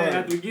I'm saying Right.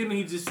 at the beginning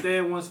he just stay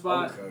in one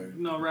spot,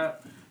 Okay.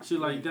 rap shit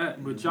like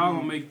that. But y'all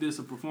gonna make this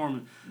a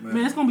performance. Man,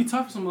 it's gonna be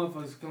tough for some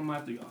motherfuckers to come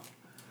after y'all.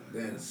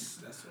 That's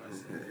what I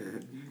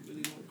said. You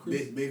really want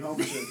Chris? big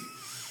homie shit.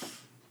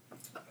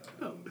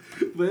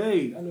 But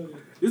hey, I know that.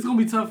 it's gonna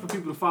be tough for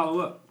people to follow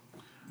up.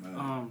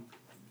 Man.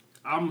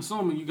 I'm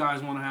assuming you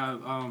guys want to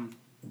have,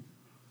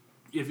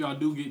 if y'all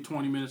do get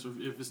 20 minutes, or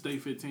if it stay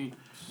 15,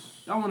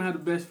 y'all want to have the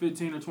best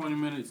 15 or 20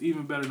 minutes,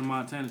 even better than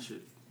Montana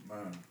shit.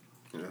 Man.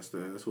 Yeah, that's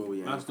what we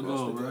aim That's the for.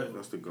 goal, right?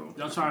 That's the goal.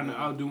 Y'all trying to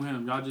outdo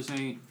him. Y'all just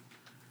ain't.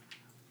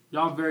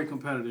 Y'all very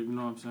competitive, you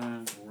know what I'm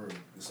saying? For real.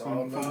 It's From-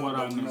 all from love, what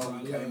I but we know.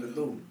 know we came to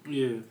do.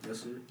 Yeah. Yes,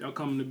 sir. Y'all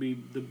coming to be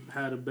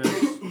have the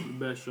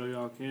best show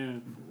y'all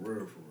can. For real,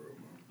 man.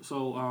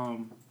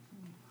 So,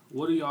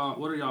 what are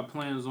y'all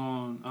plans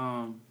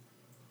on?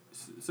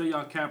 Say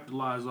y'all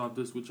capitalize off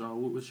this, which y'all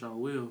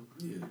will.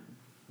 Yeah.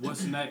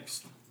 What's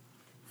next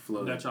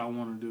Flood. that y'all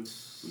want to do?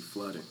 We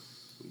flooding.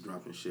 We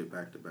dropping shit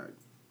back to back.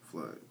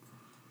 Flood.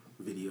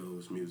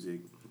 Videos, music.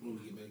 When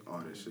we get back All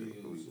to that the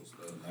shit. videos and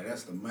stuff. Like,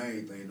 that's the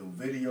main thing. The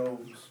videos,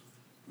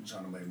 we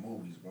trying to make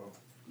movies, bro.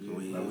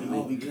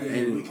 We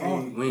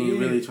can't. we ain't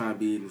really trying to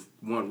be in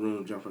one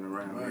room jumping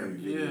around Right. every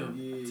video.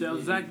 Yeah, Tell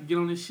yeah. Zach to get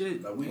on this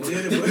shit. Like, we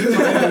did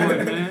Come on,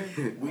 it,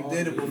 man. we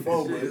did it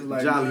before, but it's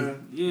like, Jolly.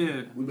 man,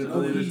 Yeah. We've been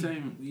Jolly doing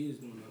entertainment. We is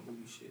doing that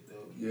movie shit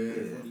though. Yeah.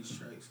 For these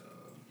tracks,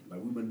 like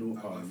we've been doing. I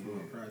like for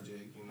my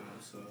project, you know.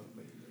 So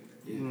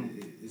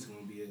it's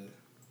gonna be a.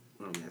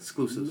 Oh, yeah,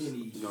 exclusives.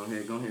 Mini. Go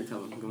ahead,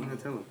 tell them. Go ahead,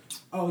 tell them.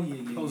 Oh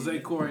yeah. Jose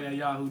Corey at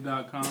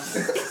yahoo.com.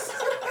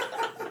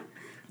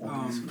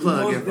 Plug most it,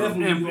 bro.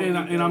 definitely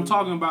And I'm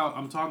talking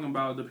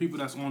about the people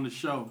that's on the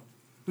show.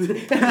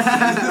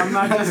 I'm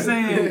not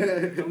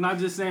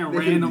just saying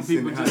random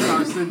people just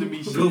start sending me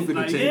Go shit for the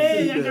like, chase.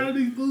 hey, I got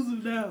an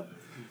exclusive now.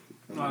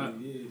 Yeah. Like,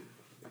 But,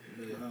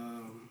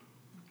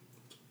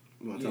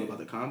 You want to tell them about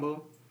the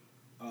combo?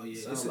 oh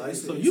yeah. Sound like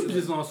so you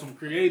just on some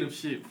creative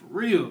shit for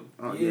real.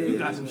 Oh, Yeah, You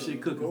got some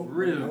shit cooking for I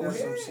real. got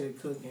some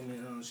shit cooking,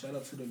 and shout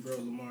out to the bro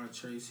Lamar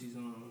Trace. He's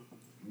on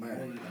one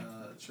Man.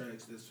 of the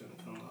tracks that's gonna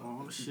come out.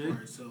 Oh, the shit.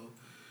 part. So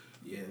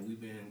yeah, we've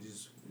been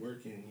just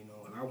working, you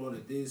know, and I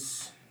wanted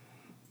this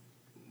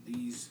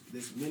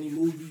mini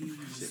movie,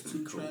 this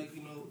 2-track,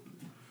 you know.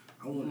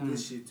 I wanted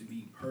this shit to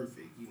be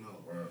perfect, you know.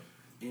 Right.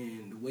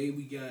 And the way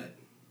we got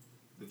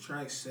the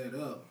tracks set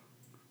up,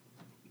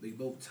 they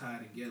both tie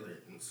together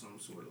in some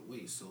sort of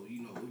way. So,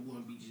 you know, it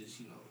wouldn't be just,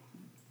 you know,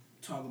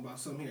 talking about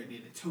something here,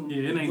 then the tune.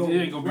 Yeah, it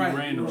ain't gonna be right,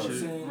 random you know what I'm shit.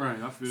 saying?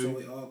 Right, I feel So you.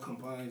 it all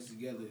combines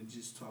together,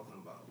 just talking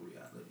about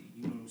reality.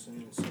 You know what I'm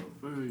saying? So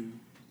Feel you.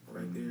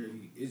 right there,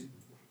 it's.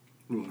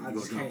 You I gonna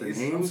just drop can't. the I'm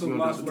names? so You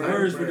gonna lost drop for the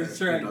words titles? for this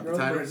track, Drop the bro.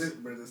 titles?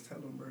 Bro, just tell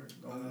them, bro.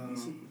 Don't be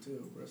secret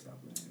too, bro. Stop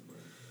playing,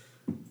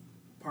 bro.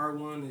 Part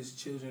 1 is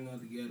Children of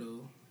the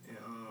Ghetto, and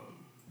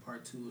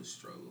part 2 is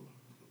Struggle,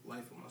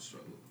 Life of My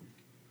Struggle.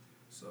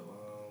 So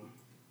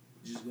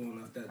just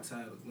going off that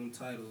title, them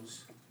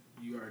titles,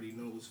 you already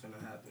know what's finna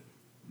happen.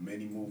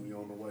 Many movie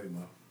on the way,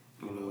 man.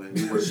 On the way.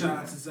 We working Shout on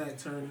out to Zach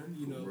Turner,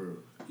 you know, Bro.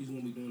 he's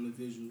gonna be doing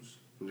the visuals.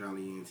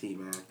 Jolly ENT,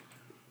 man.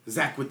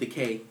 Zach with the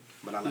K,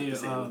 but I like Yeah, to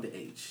say it with the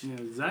H. Yeah,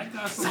 Zach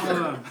got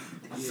some.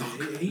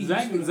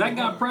 Yeah, Zach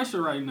got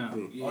pressure right now.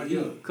 Yeah, Oh, yeah.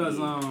 yeah. Cause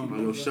On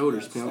your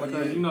shoulders, pimp.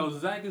 Because, you know,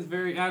 Zach is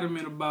very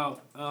adamant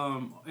about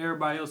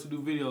everybody else who do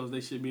videos,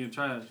 they should be in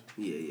trash.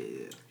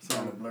 Yeah.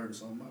 Trying to blur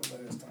something out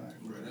last time,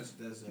 Bro, bro. that's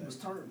It was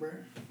turned, bro.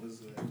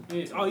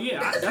 Yeah, oh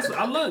yeah,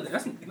 I love it.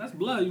 That's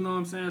blood, you know what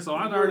I'm saying? So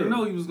I already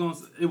know he was gonna.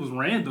 It was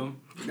random.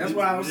 That's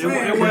why I was It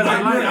saying. wasn't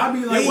like I'd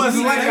be like, it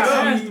wasn't like I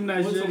asked "Hey, him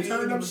that with some shit.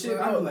 turn up shit,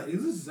 I was like,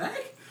 is this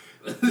Zach?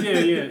 Yeah,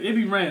 it'd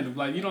be random.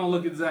 Like you don't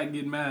look at Zach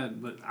get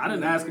mad, but I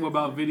didn't ask him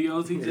about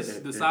videos. He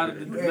just decided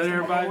to You let asked him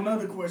everybody know.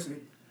 another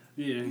question.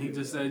 Yeah, and he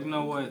just said, you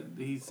know what?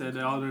 He said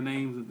that all their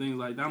names and things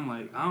like that. I'm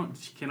like,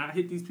 can I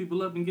hit these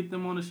people up and get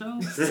them on the show?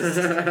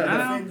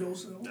 Now, Defend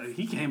yourself.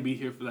 he can't be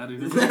here for that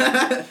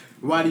anymore.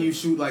 Why do you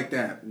shoot like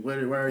that? Why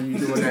are you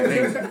doing that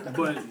name?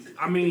 But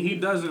I mean, he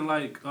doesn't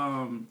like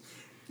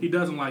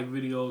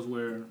videos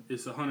where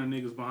it's 100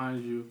 niggas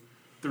behind you,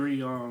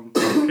 3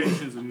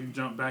 locations, and you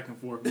jump back and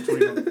forth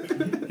between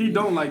them. He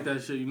don't like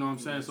that shit. You know what I'm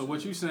saying? So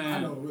what you I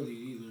saying? don't really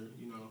either,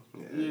 you know.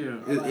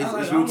 Yeah. It's I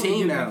wanna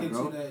routine get now, back into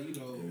bro. that, you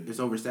know. It's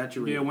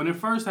oversaturated. Yeah, when it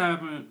first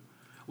happened,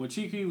 when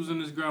Cheeky was in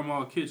his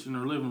grandma's kitchen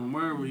or living room,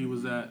 wherever he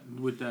was at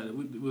with that,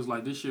 it was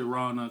like this shit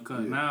raw and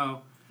uncut. Yeah.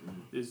 Now,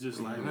 it's just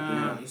like,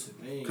 it's a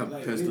thing. Couple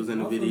Like, pistols in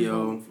the motherfuckers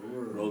video, don't- for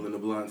real. rolling the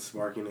blunt,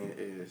 sparking it.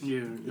 Is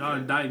yeah, y'all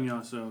indicting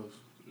yourselves.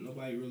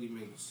 Nobody really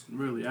makes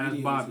Really, ask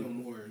videos Bobby. no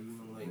more. You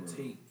know, like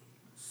take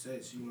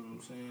sets. You know what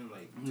I'm saying?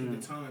 Like Yeah.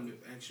 take the time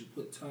to actually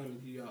put time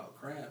into y'all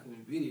craft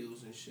and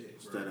videos and shit.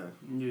 instead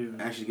Bro. of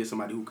Yeah. actually get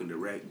somebody who can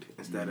direct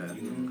instead of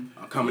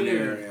Mm-hmm. coming Yeah.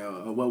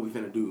 there and what we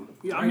finna do.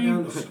 Yeah, I Write down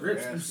mean, the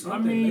scripts, do I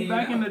something, mean, lay it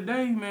back in out. the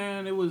day,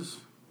 man, it was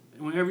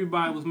when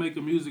everybody was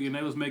making music and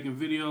they was making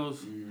videos.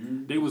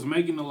 Mm-hmm. They was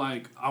making the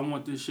like, I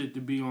want this shit to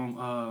be on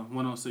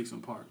 106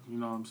 and Park. You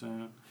know what I'm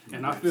saying?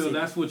 And I feel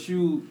that's what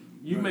you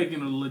Right.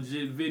 making a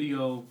legit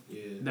video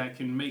Yeah. that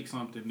can make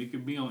something. It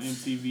could be on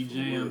MTV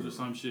Jams or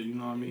some shit. You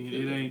know what I mean?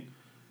 It ain't.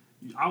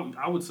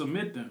 I would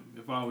submit them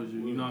if I was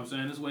you. You know what I'm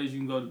saying? There's ways you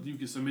can go. You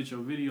can submit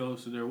your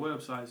videos to their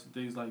websites and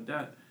things like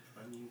that.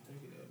 I didn't even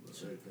think of that, bro.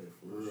 Check that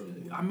for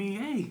real. I mean,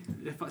 hey,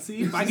 if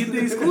I get the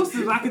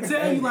exclusives, I can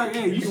tell you like,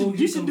 hey,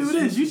 you should do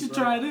this. You should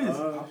try this.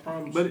 I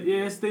promise. But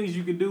yeah, it's things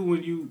you can do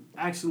when you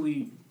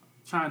actually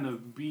trying to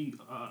be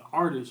an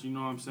artist. You know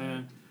what I'm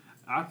saying?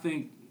 I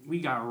think we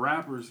got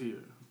rappers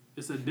here.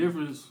 It's a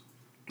difference.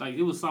 Like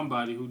it was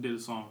somebody who did a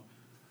song.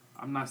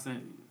 I'm not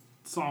saying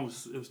the song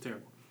was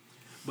terrible,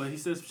 but he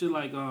said some shit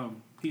like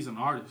he's an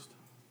artist.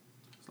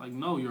 It's like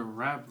no, you're a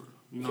rapper.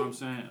 You know what I'm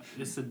saying?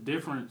 It's a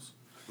difference.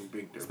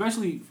 Big difference.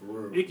 Especially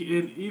For real.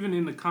 even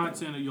in the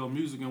content of your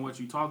music and what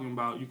you're talking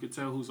about, you could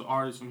tell who's an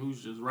artist and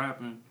who's just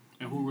rapping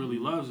and who really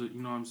loves it.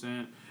 You know what I'm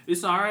saying?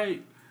 It's all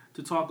right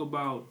to talk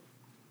about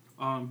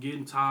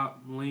getting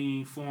top,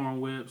 lean, foreign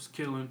whips,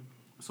 killing.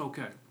 It's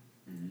okay.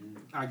 Mm-hmm.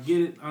 I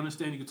get it. I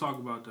understand you can talk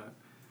about that.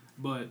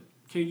 But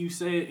can you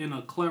say it in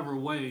a clever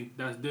way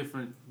that's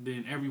different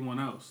than everyone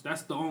else?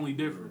 That's the only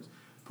difference.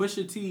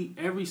 Pusha T,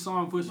 every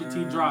song Pusha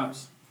T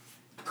drops,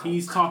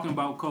 he's talking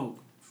about coke.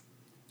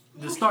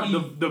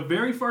 The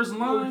very first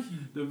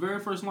line, the very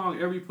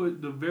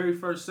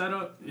first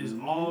setup is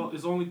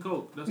only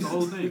coke. That's the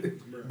whole thing.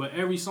 But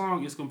every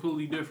song is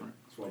completely different.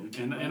 That's why we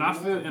can't And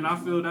I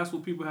feel that's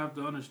what people have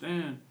to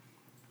understand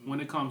when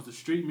it comes to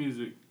street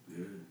music.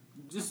 Yeah.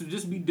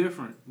 Just be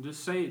different.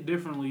 Just say it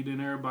differently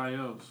than everybody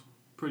else,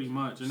 pretty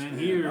much. And then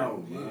here,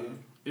 out, man.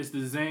 it's the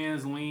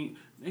Zans, lean.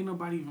 Ain't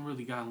nobody even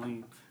really got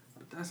lean.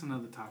 But that's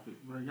another topic,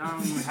 bro. Y'all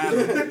don't even have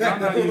it. Y'all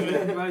not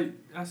even, like,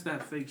 that's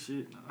that fake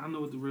shit. I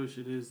know what the real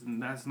shit is,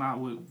 and that's not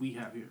what we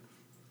have here.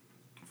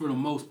 For the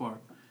most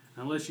part.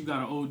 Unless you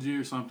got an OG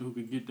or something who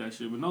could get that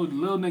shit. But no,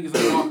 little niggas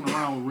ain't walking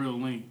around with real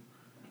lean.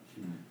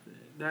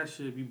 That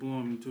shit be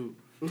blowing me too.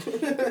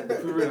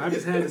 For real, I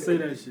just had to say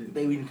that shit.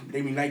 They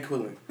be night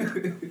quilling.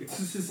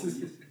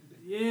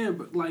 Yeah,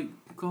 but like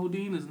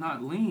codeine is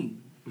not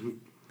lean.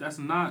 That's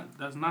not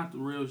the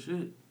real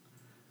shit.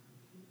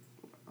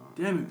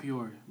 Damn it,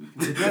 Peoria.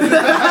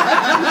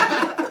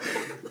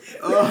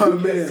 Oh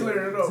man,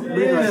 Clear it up.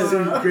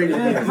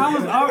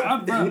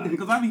 Yeah,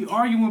 because I be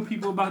arguing with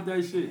people about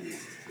that shit.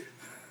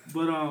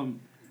 But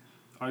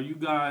are you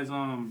guys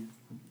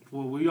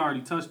well, we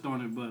already touched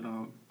on it, but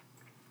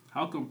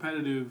how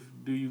competitive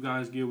do you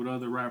guys get with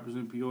other rappers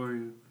in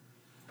Peoria?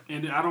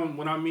 And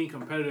when I mean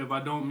competitive,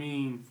 I don't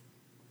mean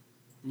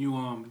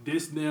you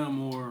diss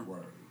them or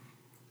Right.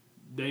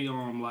 they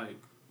like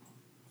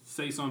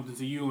say something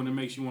to you and it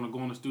makes you want to go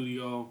in the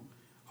studio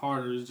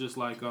harder. It's just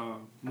like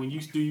when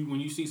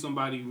you see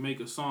somebody make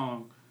a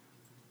song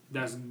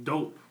that's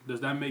dope,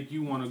 does that make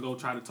you want to go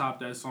try to top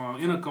that song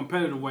in a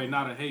competitive way,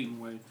 not a hating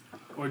way?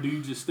 Or do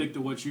you just stick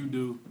to what you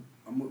do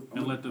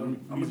and let the I'm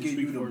gonna music give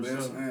speak you the for best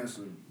itself?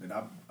 answer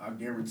that I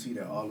guarantee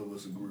that all of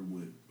us agree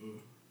with.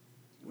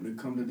 When it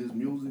comes to this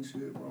music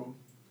shit, bro,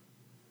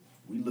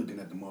 we looking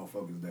at the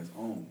motherfuckers that's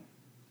on.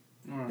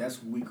 Right. That's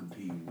who we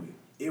competing with.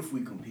 If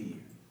we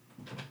compete.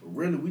 But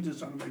really, we just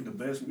trying to make the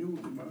best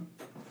music, man.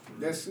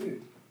 That's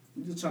it.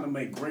 We just trying to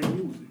make great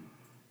music.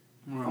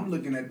 Right. I'm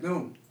looking at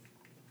them.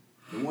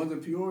 The ones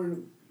in Peoria,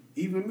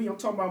 even me, I'm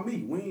talking about me.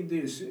 We ain't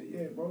did shit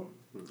yet, bro.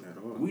 At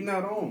all. We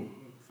not on.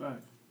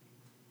 Fact.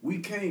 We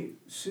can't,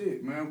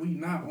 shit, man. We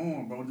not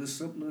on, bro. Just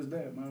simple as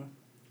that, man.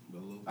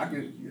 But low key, I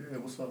can, yeah,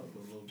 what's up?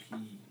 but low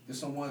key, There's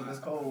someone that's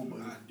cold, but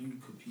I do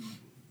compete.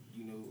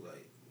 You know,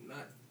 like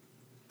not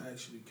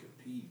actually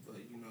compete, but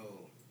you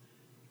know,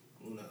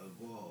 wanna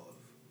evolve.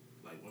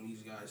 Like when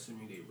these guys send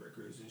me their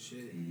records and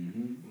shit. mm-hmm.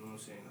 You know what I'm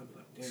saying? I be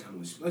like,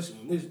 damn, especially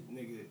when this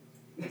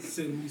nigga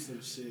send me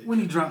some shit. When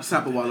he drops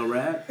Top of Walla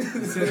rap.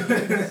 this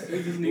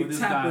Nigga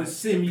tap guy. and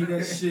send me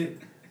that shit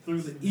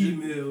through the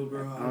email,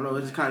 bro. I don't know.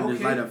 It just kind of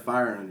just light a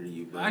fire under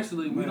you. But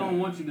Actually, we don't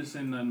want you to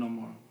send nothing no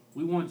more.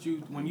 We want you,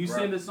 when you Right.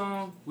 send a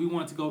song, we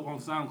want it to go on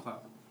SoundCloud.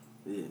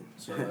 yeah.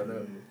 So right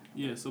up.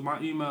 Yeah, so my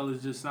email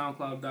is just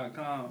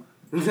soundcloud.com.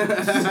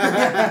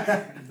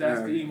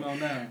 That's the email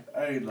now.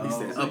 Hey, no, He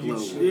said so you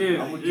upload. should-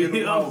 Yeah, I'm gonna get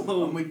them out.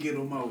 upload. I'm gonna get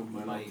them out,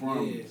 man. Like, I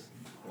promise. yeah.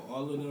 Well,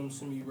 all of them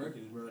send me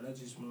records, bro. That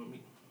just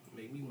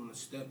make me want to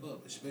step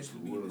up, especially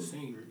being a Word.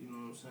 singer. You know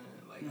what I'm saying?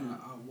 Like,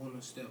 I want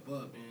to step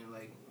up, and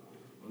like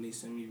when they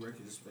send me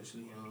records,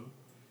 especially him,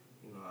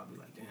 you know, I'll be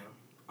like, damn,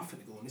 I'm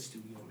finna go in this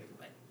studio and make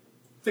like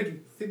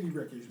 50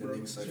 records, That bro.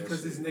 nigga say that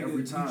Because shit this nigga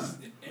every time.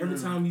 every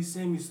time he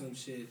send me some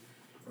shit,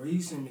 Or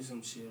he sent me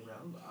some shit, bro.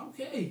 I'm like,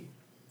 okay.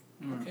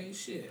 Okay,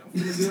 shit. I'm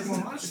finna get up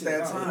on my shit.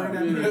 that I'll time.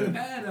 bring that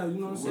pad out, you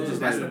know what I'm saying? Just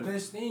That's like the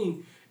best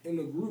thing in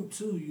the group,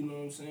 too, you know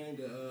what I'm saying?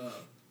 To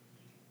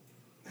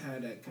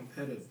have that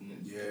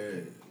competitiveness.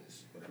 Yeah.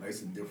 Like,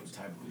 it's a different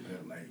type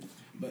of like.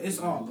 But it's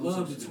all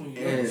love between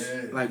And us.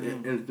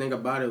 and the thing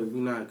about it, we're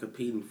not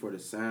competing for the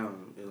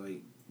sound.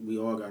 Like we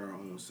all got our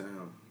own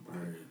sound. Right.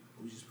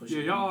 We just push Yeah,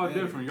 it y'all are back.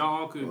 different.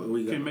 Y'all all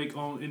We got- can make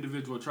own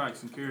individual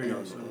tracks and carry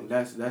And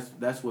yourselves.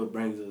 that's what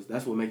brings us.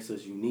 That's what makes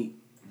us unique.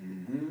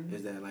 Mm-hmm.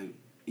 Is that like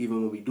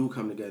even when we do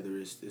come together,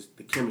 it's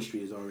the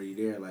chemistry is already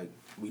there. Like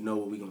we know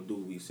what we gonna do.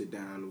 We sit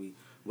down.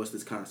 What's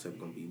this concept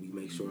gonna be? We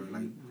make sure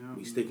like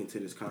we sticking to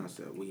this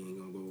concept. We ain't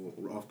gonna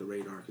go off the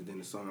radar because then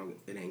the song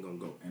it ain't gonna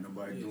go. Ain't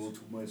nobody doing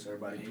too much.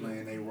 Everybody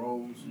playing their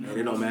roles. And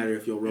it don't matter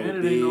if your role And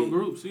it big. ain't no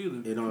groups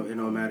either. It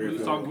don't matter We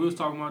if was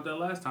talking about that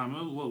last time.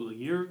 It was what, a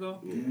year ago?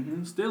 Yeah.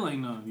 Mm-hmm. Still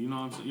ain't none. You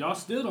know what I'm saying? Y'all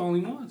still the only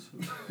ones.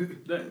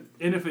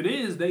 And if it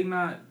is, they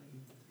not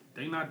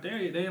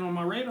there. They ain't on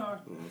my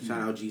radar. Yeah,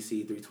 shout out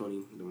GC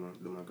 320,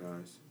 to my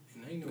guys.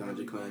 And ain't no Ganja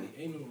really, Clan.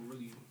 ain't no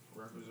really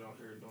rappers out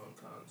here doing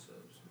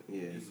concepts.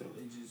 Yeah, They, so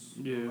they just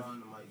Yeah.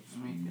 behind the mic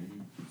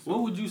speaking.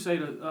 What would you say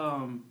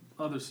to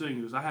other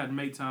singers? I had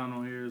Maytown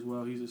on here as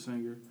well. He's a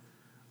singer.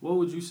 What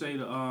would you say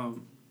to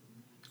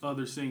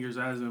other singers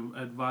as an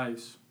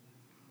advice?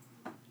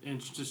 And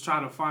just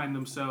try to find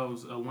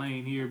themselves a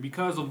lane here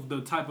because of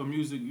the type of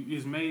music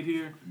is made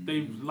here.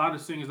 A lot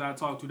of singers I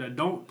talk to that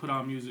don't put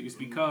out music, it's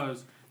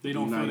because they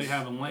don't feel they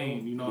have a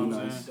lane. You know what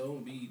I'm saying?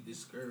 Don't be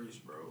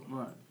discouraged, bro.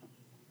 Right.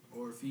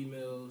 Or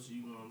females,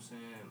 you know what I'm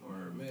saying?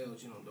 Or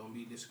males, you know, don't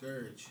be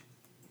discouraged.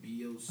 Be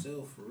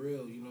yourself for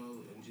real, you know,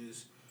 and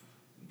just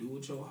do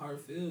what your heart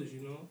feels,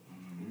 you know.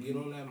 Get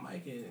on that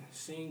mic and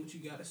sing what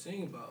you gotta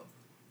sing about.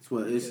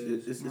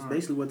 it's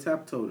basically what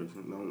Tap told us.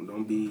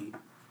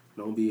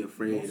 Don't be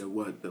afraid of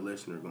what the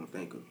listener gonna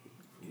think of.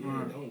 Yeah,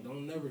 Right.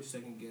 don't never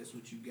second guess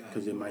what you got.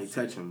 Because it might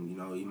touch him, you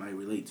know, you might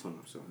relate to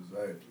him. So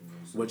Exactly.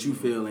 what you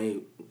feel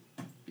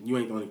you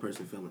ain't the only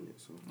person feeling it.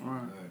 So All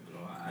right. You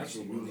know, I That's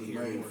actually what want to we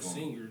hear made more for.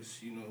 singers,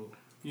 you know,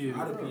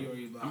 Yeah. out of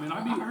Peoria. But I mean,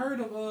 I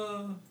heard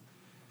of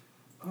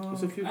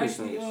It's a few good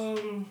actually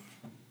songs.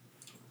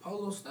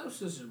 Polo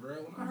Stepsister, bro.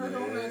 When I heard her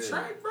on that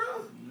track, bro,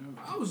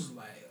 I was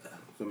like,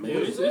 it's Yeah,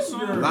 amazing. it's a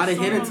lot of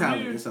hidden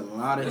talent. It's a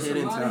lot of it's a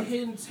hidden lot of talent.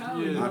 hidden talent.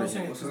 Yeah. You know what I'm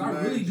saying? Because I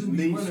really do be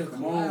Niche, wanting to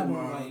come collab on, on,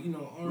 man. like, you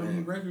know, R&B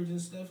Man. records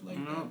and stuff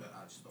like that. But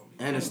I just don't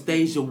be.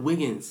 Anastasia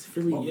Wiggins.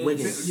 Philly yes.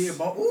 Wiggins. Yeah,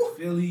 but ooh.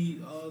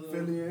 Philly, all the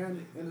Philly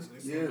and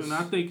yes. And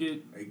I think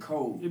it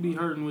cold. be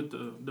hurting with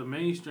the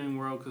mainstream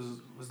world because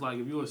it's like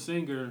if you're a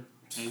singer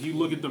and you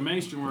look at the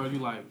mainstream world, you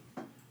like,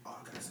 oh,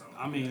 I got something.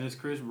 I mean, it's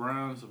Chris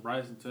Brown, it's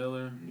Bryson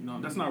Tiller. You know,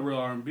 that's not real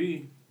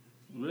R&B.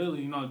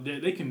 Really, you know,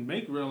 they can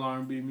make real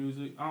R&B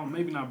music.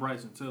 Maybe not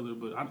Bryson Tiller,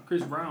 but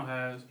Chris Brown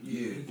has.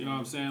 Yeah. You know what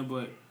I'm saying?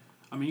 But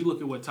I mean, you look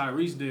at what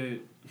Tyrese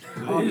did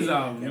with Oh, his yeah.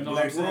 album. You And know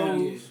what I'm Black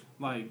saying? Rose.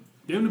 Like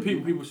them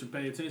the people should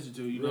pay attention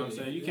to. You know what I'm Really?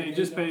 saying? You Yeah, can't they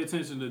just pay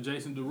attention to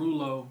Jason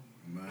Derulo.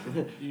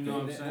 Man. You know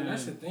what I'm saying? And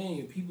that's the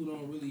thing. People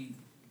don't really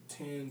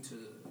tend to,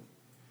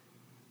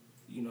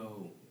 you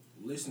know,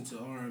 listen to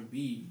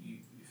R&B. You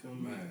feel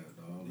me? Man,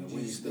 dog. They, Like, when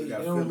you just, still they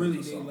got don't really.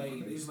 feelings or They something,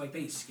 like. It's like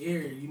they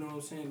scared. You know what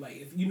I'm saying? Like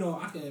if you know,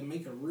 I could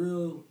make a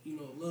real, you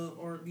know, love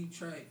R&B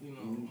track. You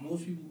know,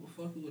 most people will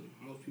fuck with it.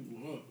 Most people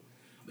won't.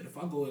 But if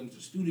I go into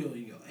the studio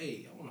and go,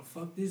 hey, I want to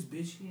fuck this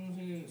bitch, you know what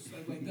I'm saying?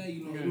 Stuff like that.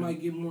 You know, it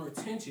might get more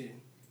attention.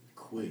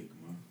 quick,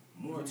 man.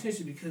 More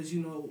attention because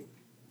you know.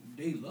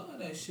 They love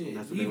that shit.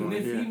 That's what they Even wanna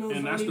if hear. females And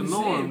don't that's the even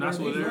norm. say it, That's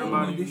bro, what they love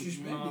everybody- being disrespected.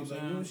 you know what I'm Like,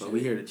 saying? real But shit. we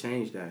here to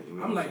change that. You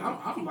know I'm what like,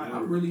 I'm like, I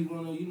really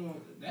want to, you know,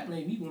 that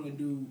made me want to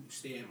do,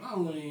 stay in my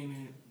lane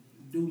and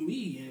do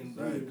me and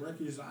do Right. the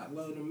records I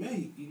love to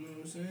make. You know what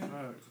I'm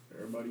saying?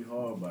 Everybody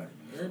hard body.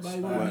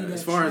 Everybody But want to be that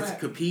as far as trap.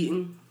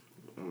 competing,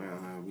 I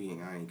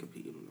ain't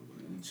competing with nobody.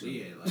 So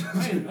yeah, like,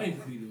 I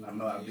ain't competing with I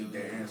know how nobody, big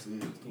that answer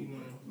is. You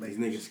know. These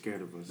niggas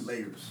scared of us.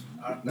 Layers.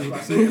 That's why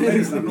I say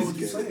layers. I know what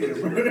you're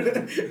saying,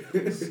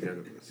 bro. Scared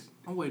of us.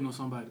 I'm waiting on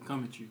somebody to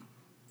come at you.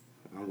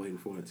 I'm waiting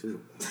for it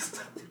too.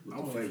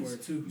 I'm waiting for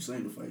it too. You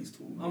seen the face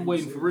too. I'm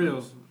waiting for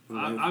real.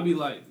 I'm I be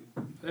like,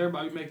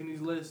 everybody making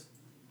these lists.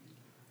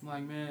 I'm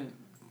like, man,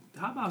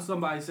 how about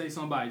somebody say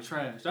somebody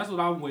trash? That's what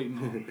I'm waiting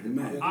on.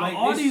 Man. Like,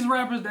 All it's- these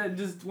rappers that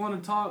just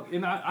want to talk,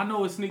 and I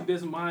know it's sneak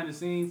this behind the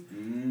scenes,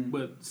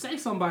 but say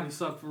somebody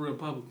suck for real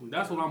publicly.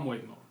 That's what I'm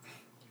waiting on.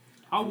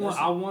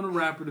 I want a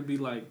rapper to be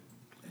like,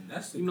 And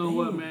that's the You know thing,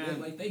 what, man? that,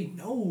 like they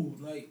know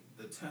like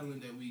the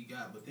talent that we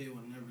got, but they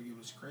will never give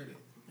us credit.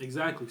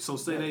 exactly. So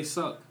say they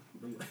suck.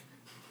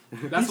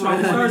 That's That's what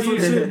I want to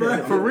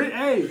hear. For real,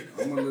 hey,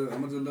 I'm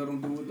gonna just let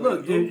them do what they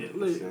look,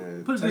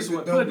 do. put it this Take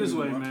way, the put it this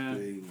way, W, man.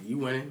 Hey, you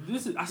winning.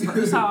 This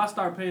is how I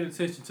start paying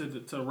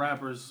attention to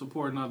rappers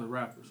supporting other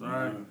rappers. All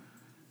right,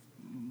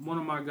 one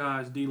of my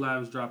guys, D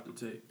Labs, dropped a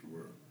tape.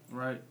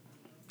 Right,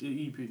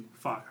 the EP,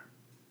 fire,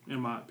 in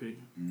my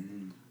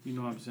opinion. You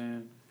know what I'm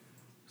saying?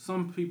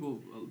 Some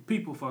people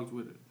fucked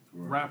with it.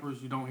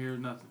 Rappers, you don't hear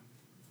nothing.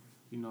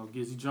 You know,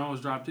 Gizzy Jones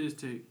dropped his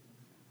tape.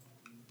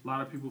 A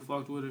lot of people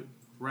fucked with it.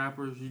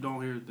 Rappers, you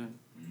don't hear a thing.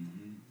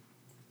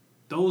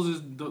 Those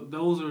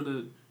are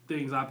the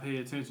things I pay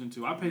attention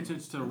to. I pay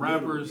attention to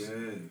rappers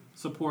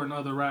supporting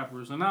other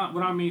rappers. And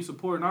what I mean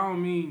supporting, I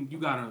don't mean you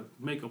gotta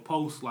make a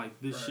post like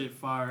this shit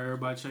fire,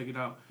 everybody check it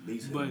out.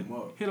 But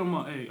hit them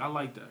up, hey, I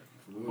like that.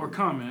 Or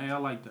comment, hey, I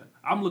like that.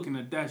 I'm looking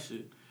at that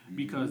shit.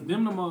 Because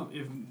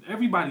if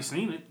everybody's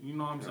seen it, you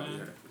know what I'm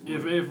saying?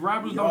 If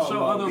rappers don't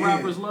show other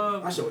rappers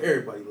love, I show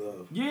everybody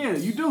love. Yeah,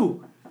 you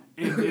do.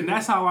 And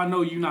that's how I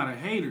know you're not a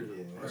hater.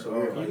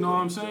 You know what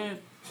I'm saying?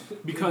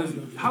 Because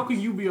how can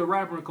you be a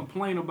rapper and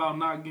complain about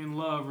not getting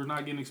love or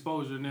not getting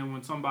exposure, and then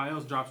when somebody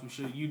else drops some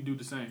shit, you do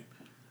the same?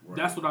 Right.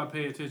 That's what I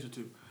pay attention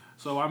to.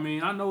 So I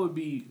mean, I know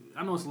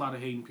it's a lot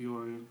of hating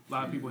Peoria, a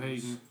lot of people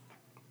hating,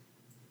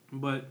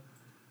 but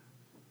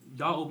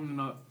y'all opening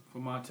up for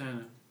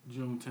Montana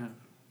June 10th.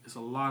 It's a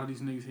lot of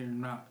these niggas here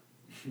not.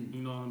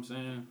 You know what I'm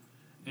saying?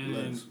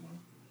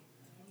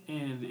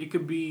 And it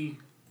could be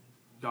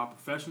y'all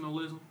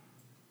professionalism.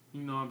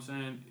 You know what I'm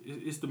saying?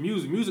 It's the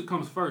music. Music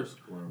comes first.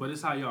 Right. But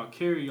it's how y'all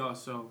carry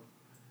yourself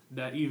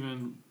that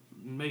even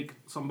make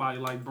somebody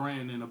like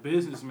Brandon, a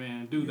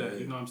businessman, do that.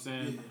 You know what I'm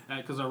saying?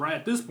 Because right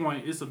at this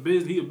point, he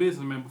a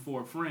businessman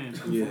before a friend.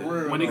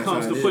 When it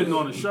comes to putting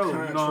on a show.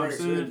 You know what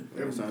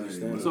I'm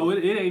saying? So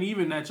it ain't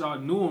even that y'all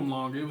knew him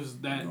longer. It was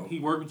that he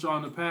worked with y'all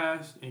in the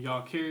past, and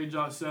y'all carried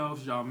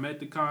yourselves, y'all met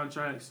the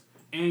contracts,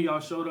 and y'all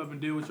showed up and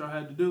did what y'all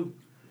had to do.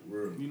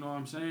 You know what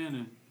I'm saying?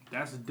 And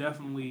that's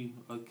definitely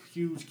a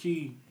huge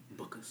key.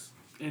 Bookers.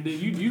 And then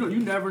you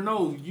never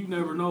know. You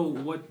never know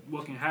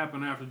what can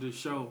happen after this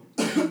show.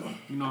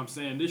 You know what I'm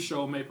saying? This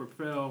show may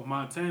propel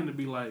Montana to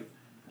be like,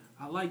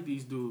 I like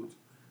these dudes.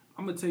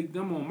 I'm gonna take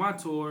them on my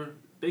tour.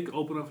 They could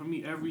open up for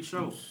me every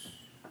show.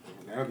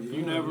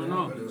 You never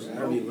know.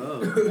 That'd be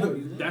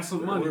love. That's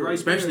some money, right?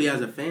 Especially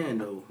as a fan,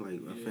 though.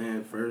 Like a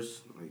fan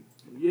first. Like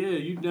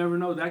you never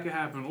know that could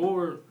happen,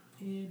 or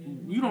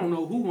you don't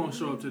know who gonna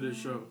show up to this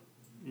show.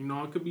 You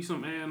know, it could be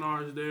some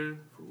A&Rs there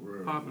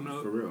popping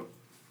up. For real.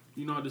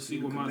 You know, to see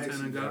what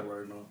Montana got.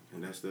 Right now.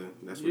 And that's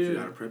what you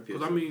gotta prep yourself.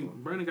 Because I mean,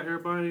 Brandon got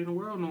everybody in the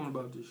world knowing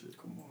about this shit.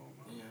 Come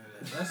on, man.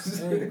 Yeah, that's the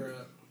thing, bro.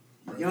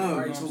 Young, you know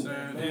what I'm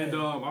saying? And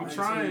I'm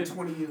trying.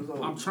 20 years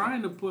old. I'm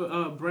trying to put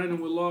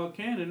Brandon with Log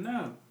Cannon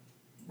now.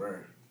 Bro.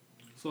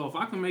 So if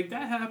I can make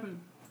that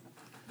happen,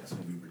 that's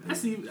gonna be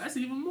ridiculous. That's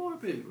even more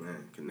big.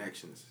 Man,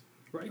 connections.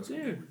 Right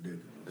there.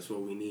 That's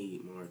what we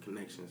need, more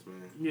connections,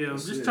 man. Yeah, I'm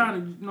just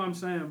trying to, you know what I'm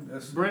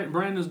saying?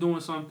 Brandon's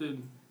doing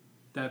something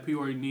that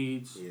Peoria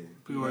needs. Yeah.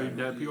 Peoria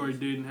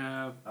didn't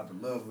have. Out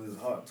the love of his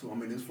heart too. I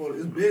mean, it's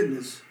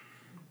business,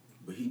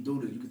 but he do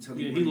this. You can tell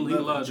he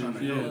loves it.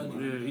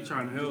 He's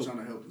trying to help. He's trying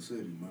to help the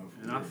city, man.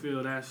 And I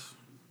feel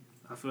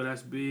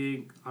that's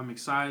big. I'm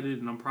excited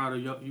and I'm proud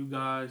of you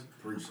guys.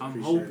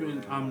 I'm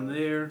hoping I'm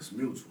there. It's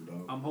mutual,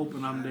 dog. I'm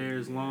hoping I'm there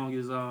as long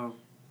as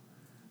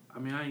I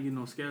mean, I ain't getting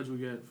no schedule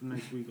yet for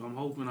next week. I'm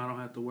hoping I don't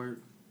have to work.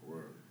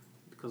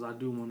 Because I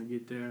do want to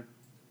get there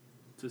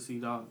to see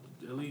y'all,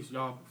 at least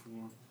y'all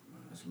perform.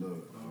 That's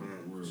love.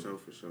 Man,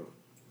 for sure.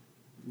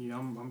 Yeah,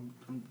 I'm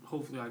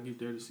hopefully I get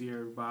there to see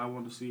everybody. I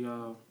want to see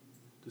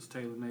this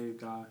Taylor Nave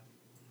guy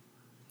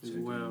as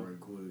well. Right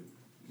quick.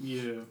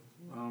 Yeah,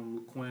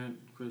 Quint,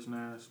 Chris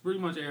Nash, pretty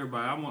much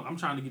everybody. I'm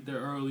trying to get there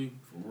early.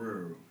 For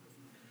real.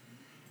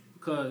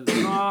 Cause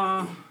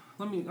I'm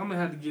gonna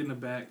have to get in the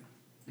back.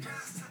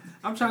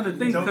 I'm trying to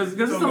think because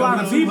it's a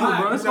lot of people,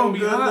 bro. It's gonna be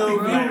hot,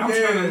 bro. I'm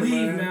trying to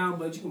leave now,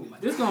 but you gonna be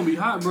like, it's gonna be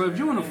hot, bro. If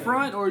you in the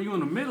front or you in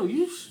the middle,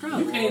 you straight.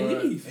 You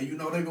can't leave. And you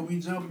know they gonna be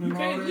jumping. You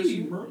can't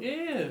leave, bro.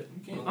 Yeah,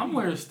 I'm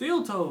wearing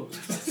steel toes.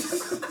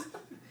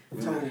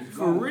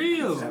 For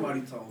real.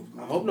 Somebody toes.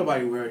 I hope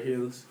nobody wear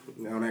heels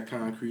on that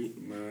concrete.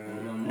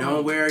 Man.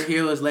 Don't wear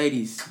heels,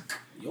 ladies.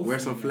 Wear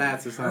some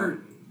flats or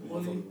something.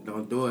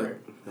 Don't do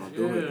it. Don't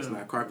do it. It's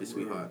not carpet,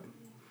 sweetheart.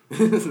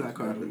 It's not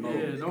carpet.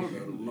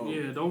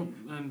 Don't,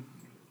 and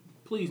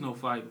please no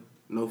fighting.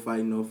 No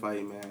fighting,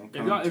 man. If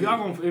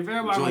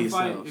everybody gonna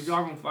fight, if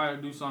y'all gonna fight or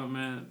do something,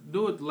 man,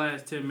 do it the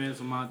last 10 minutes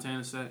of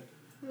Montana set.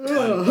 Let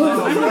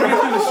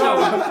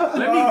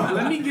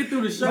me get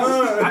through the show.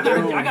 I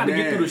gotta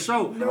get through the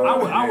show.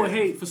 I would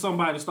hate for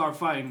somebody to start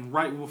fighting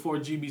right before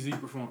GBZ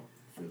perform.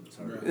 You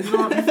know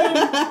what I'm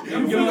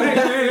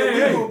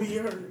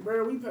saying?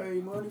 Bro, we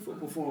pay money for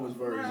performance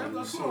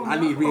versions. I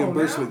need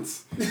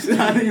reimbursements.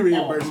 I need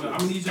reimbursements. I'm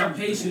gonna need your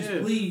patience,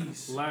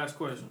 please. Last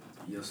question.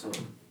 Yes, sir.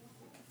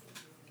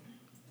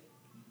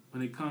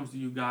 When it comes to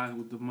you guys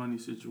with the money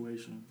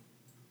situation,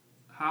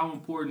 how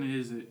important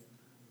is it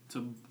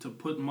to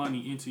put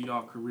money into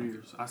y'all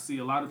careers? I see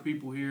a lot of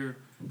people here,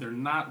 they're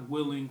not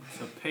willing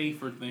to pay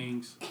for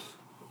things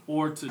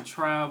or to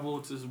travel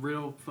to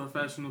real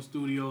professional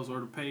studios or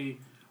to pay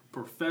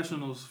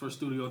professionals for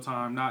studio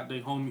time, not they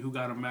homie who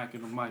got a Mac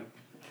and a mic.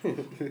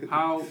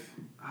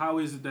 How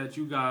is it that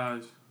you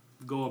guys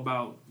go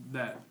about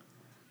that?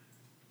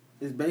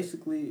 It's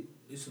basically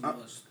it's a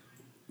must.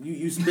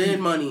 You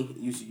spend money,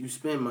 you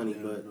spend money,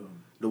 but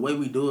the way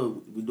we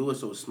do it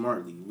so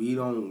smartly. We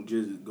don't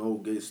just go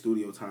get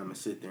studio time and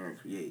sit there and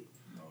create.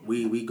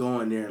 We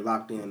go in there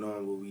locked in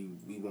on what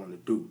we want to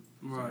do.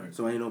 Right.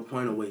 So ain't no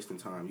point of wasting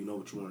time. You know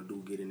what you want to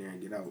do, get in there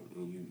and get out,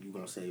 and you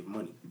gonna save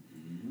money.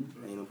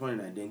 Ain't no point in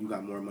that. Then you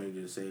got more money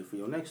to save for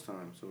your next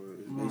time. So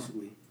it's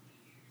basically,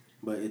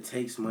 but it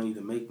takes money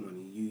to make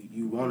money.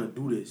 You want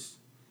to do this,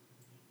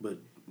 but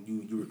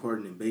you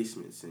recording in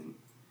basements and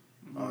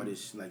all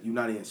this, like, you're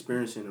not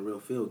experiencing the real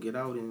field. Get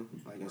out and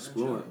like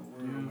explore,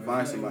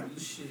 find somebody.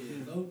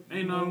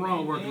 Ain't nothing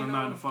wrong working a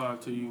 9 to 5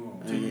 till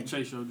you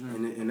chase your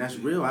dream. And that's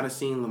real. I done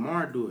seen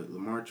Lamar do it.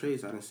 Lamar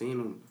Trace. I done seen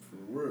him.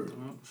 Word.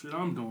 Well, shit,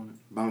 I'm doing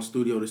it. Bounce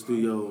studio to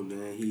studio, and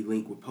then he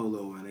link with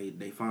Polo, and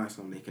they find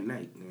something, they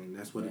connect, and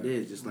that's what it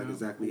is. Just like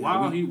exactly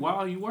while he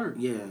work.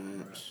 Yeah,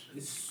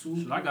 It's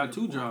super. Shit, I got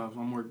 2 jobs.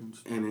 I'm working.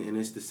 and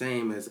it's the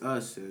same as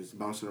us, as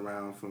bouncing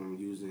around from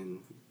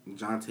using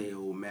Jonte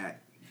old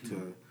Mac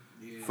to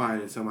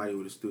finding somebody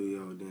with a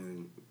studio,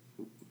 then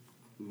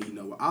meeting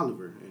up with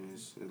Oliver, and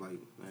it's like,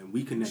 and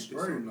we connected.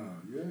 Straight now,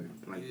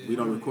 Like we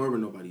don't record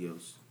with nobody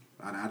else.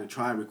 I done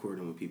tried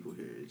recording with people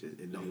here.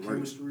 It don't work.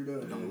 Chemistry there.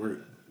 It don't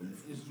work.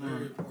 It's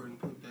very important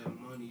to put that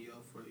money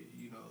up for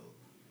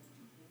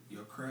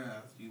your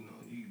craft. You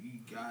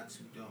got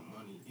to dump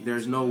money.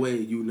 There's no way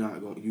you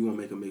gonna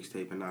make a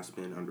mixtape and not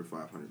spend under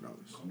 $500.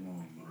 Come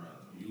on, man.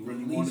 You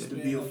really at want least it to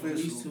be spend at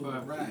least official. to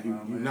a rack. You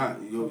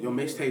not your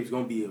mixtape's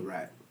gonna be a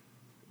rap.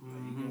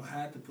 You don't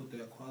have to put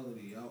that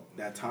quality out.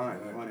 That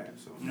time, all that.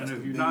 So And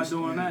if you're not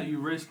doing that,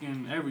 you're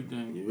risking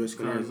everything. You're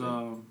risking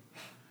everything.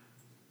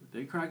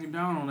 They cracking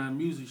down on that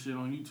music shit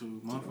on YouTube.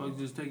 Motherfuckers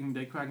just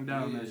they cracking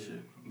down on that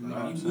shit.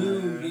 Like, you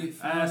will get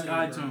Ask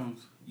fined, iTunes.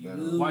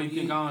 bro. Why you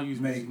think I don't use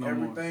music Make no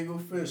more? everything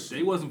official.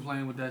 They wasn't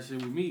playing with that shit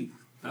with me.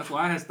 That's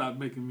why I had stopped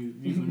making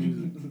using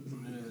music.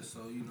 Yeah, so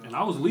And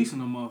I was leasing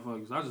them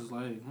motherfuckers. I was just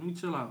like, hey, let me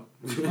chill out.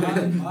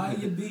 buy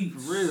your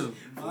beats. For real.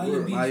 Buy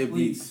your beats, Buy your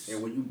please. beats.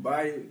 And when you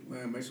buy it,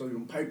 man, make sure you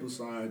paper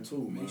signed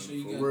too, man. Make sure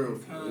you for got real.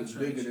 them contracts, It's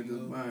bigger than you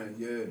just know. mine,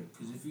 yeah.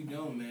 Because if you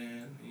don't,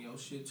 man, and your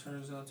shit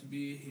turns out to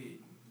be a hit,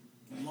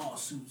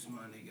 lawsuits,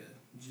 my nigga.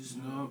 Just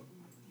know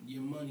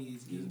your money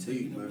is getting It's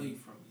taken deep, man. away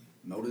from you.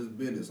 Know this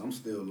business. I'm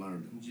still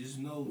learning. Just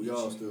know We that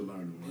all still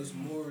learning, man. it's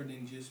more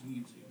than just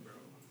music, bro.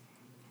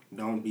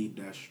 Don't beat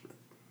that shit.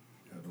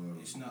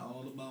 It's not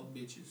all about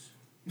bitches.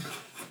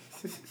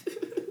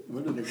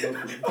 Where did they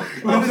go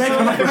from?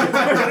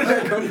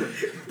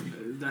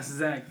 That's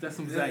Zach. That's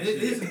some Zach It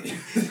shit. is.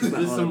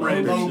 Just some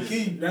random Low shit.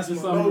 key. That's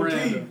just Low something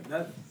key. random.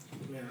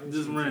 Man,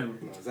 Just random.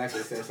 No, Zach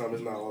said something.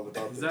 It's not all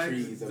about the Zach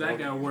trees. Zach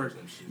at work.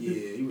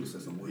 Yeah, he would have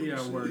said some weird He at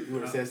shit. work. You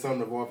would have said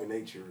something involving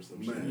nature or some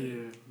Man. shit.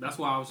 Yeah, that's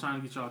why I was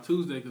trying to get y'all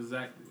Tuesday because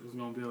Zach was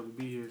gonna be able to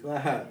be here.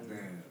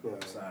 Man, Yeah.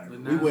 sorry. But We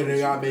now- wouldn't have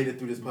y'all made it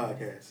through this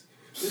podcast.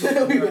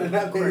 we would have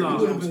not been. No. It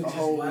would have been just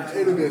it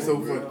would have been so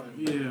funny.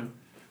 Yeah.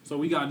 So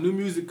we got new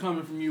music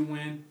coming from you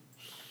when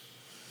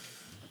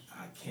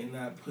I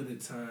cannot put a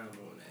time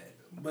on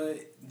that. But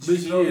This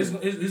just know year.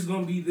 it's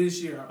going to be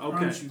this year. I Okay.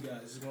 promise you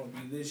guys. It's going to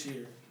be this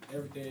year.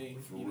 Everything,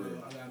 For you know,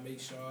 real. I got to make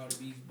sure all the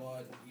beats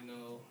bought, you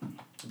know,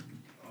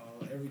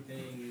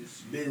 everything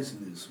is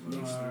Business, man.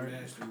 mixed Alright. and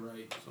mastered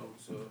right.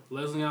 So,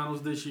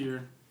 Lesliano's this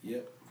year.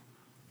 yep.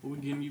 What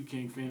we getting you,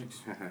 King Phoenix?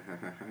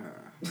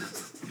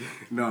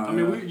 No, I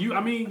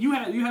mean, you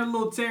had a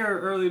little tear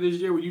earlier this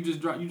year where you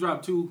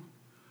dropped two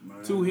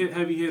Man.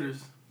 heavy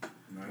hitters.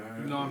 Man.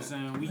 You know what I'm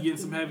saying? We getting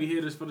some heavy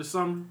hitters for the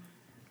summer.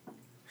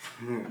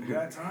 You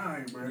got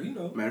time, bro. You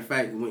know. Matter of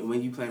fact,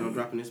 when you plan on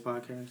dropping this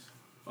podcast,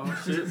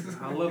 Oh shit!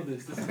 I love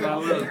this. This is what I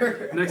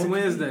love. Next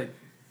Wednesday.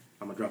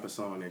 I'm gonna drop a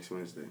song next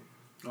Wednesday.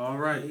 All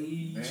right.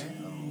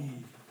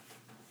 Man.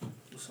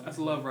 That's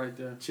love right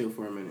there. Chill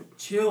for a minute.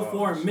 Chill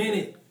for a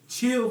minute.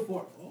 Chill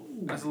for. Oh.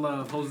 That's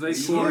love. Jose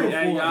Chill Corey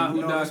at for it.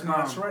 You know it's my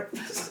yahoo.com. track.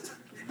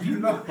 You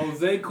know.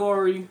 Jose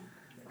Corey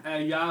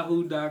at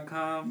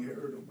yahoo.com. You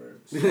heard him, bro.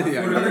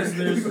 Yeah, For the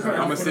listeners, I'm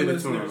gonna for send the it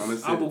to him. I'm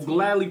listeners. gonna I send will it to him.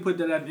 gladly put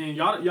that at the end.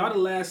 Y'all the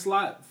last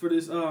slot for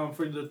this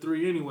for the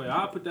 3 anyway.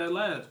 I'll put that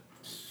last.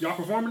 Y'all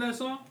performing that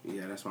song?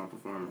 Yeah, that's why I'm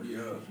performing.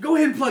 Yeah. Go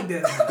ahead and plug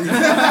that.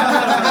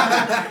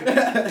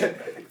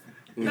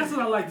 That's what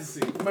I like to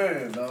see.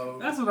 Man,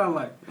 dog. That's what I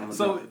like. I'ma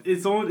So drop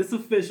it's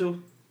official.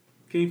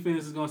 King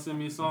Phoenix is gonna send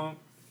me a song.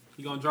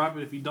 He gonna drop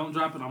it. If he don't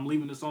drop it, I'm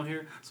leaving this on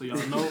here so y'all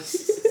know. He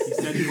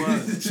said he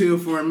was. Chill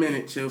for a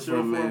minute. Chill for a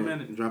for a minute.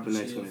 minute. Drop it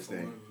next Chill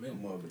Wednesday. for a minute.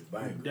 I'm of it.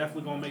 Bang.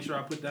 Definitely gonna make sure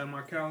I put that in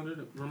my calendar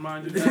to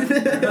remind you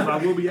that. I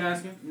will be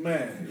asking.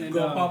 Man. And,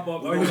 Gonna pop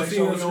up. We Or gonna you make see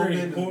sure on we the on screen.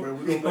 business, bro.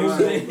 We gonna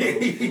Jose.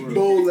 make sure.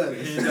 Bold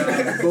letters.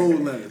 And, Bold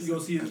letters. You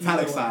gonna see his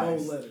Italicized.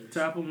 bold letters.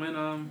 tap him and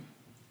Oh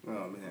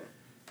man.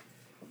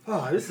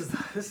 Oh, this is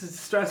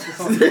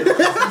stressful. Y'all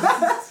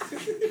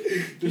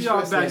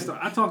backstory.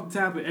 I talk to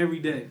Tapper every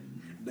day.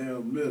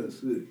 Damn miss.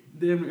 Shit.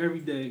 Damn near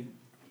every day.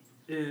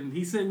 And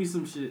he sent me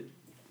some shit.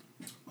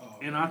 Oh,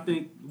 And I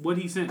think what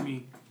he sent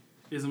me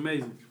is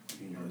amazing.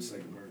 You heard the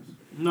second verse.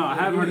 No, I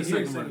haven't heard the Yeah,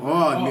 second yeah,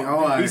 verse.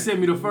 Oh, He sent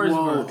me the first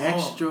Whoa, verse.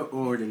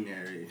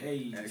 extraordinary.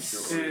 Hey.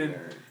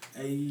 Extraordinary.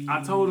 Hey.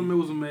 I told him it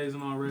was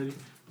amazing already.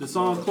 The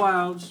song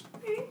Clouds,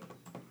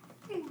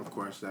 Of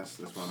course, that's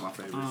one of my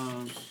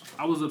favorites.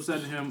 I was upset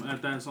at him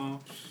at that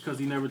song because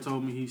he never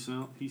told me he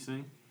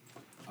sing.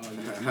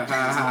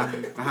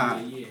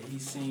 Yeah, he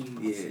sings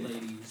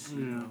ladies.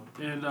 Yeah.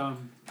 And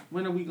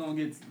when are we gonna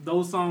get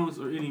those songs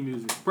or any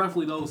music?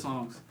 Preferably those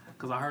songs,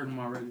 cause I heard them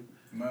already.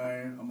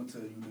 Man, I'm gonna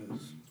tell you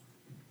this.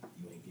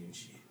 You ain't getting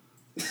shit.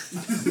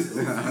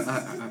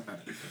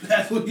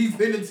 That's what he's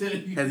finna tell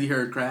you. Has he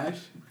heard Crash?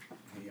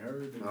 He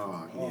heard it.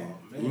 Oh, yeah.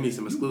 Man. You need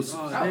some exclusives.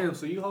 Oh damn!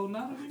 So you holding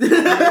out? Look,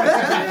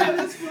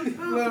 I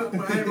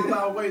ain't gonna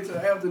lie, wait till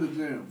after the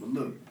gym. But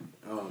look,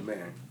 Oh,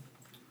 man.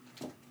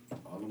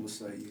 all I'm gonna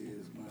say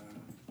is, man,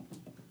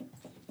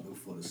 look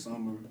for the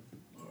summer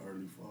or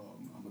early fall.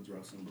 I'm gonna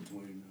drop something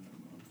between them.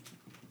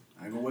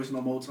 I ain't gonna waste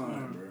no more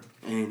time, bro.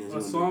 And it's A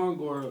gonna song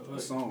or A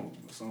song.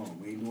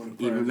 We ain't doing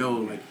be, even though,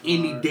 like,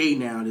 any day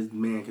now, this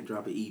man could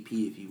drop an EP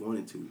if he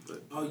wanted to.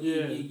 But Oh,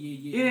 Yeah.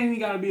 yeah. It ain't even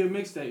gotta be a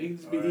mixtape. It can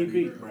just be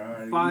EP.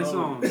 5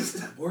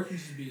 songs. Or it can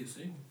just be a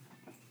single.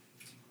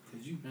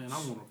 Cause you, Man, I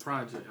want a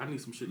project. I need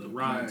some shit to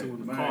ride to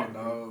in the car.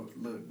 Dog.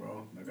 Look,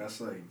 bro, like I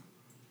say.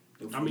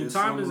 I mean,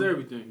 time is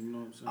everything. You know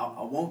what I'm saying?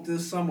 I want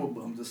this summer,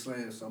 but I'm just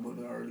saying some of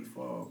the early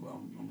fall. But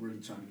I'm really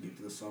trying to get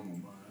to the summer,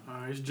 man. All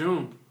right, it's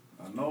June.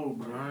 I know,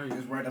 bro. Right.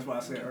 It's right. That's why I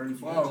said early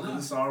fall, because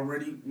it's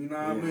already, you know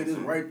what I mean? It's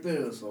right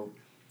there. So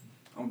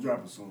I'm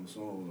dropping soon.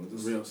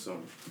 Just real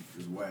soon.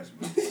 Just watch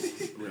me.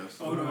 Real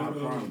soon. Hold on, I hold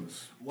on.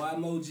 promise.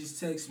 YMO just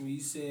texted me. He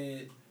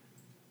said,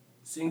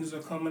 singles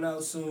are coming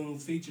out soon.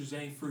 Features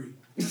ain't free.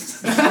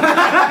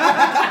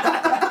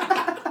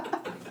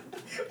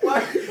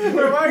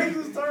 Why you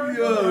just turn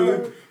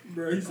Yo.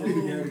 Bro, he said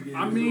he had to get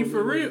I his mean, own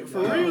for video. real, for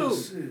real.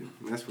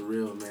 That's for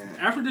real, man.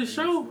 After this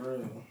show, For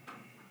real.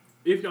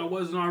 if y'all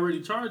wasn't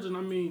already charging,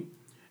 I mean,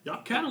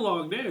 y'all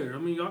catalog there. I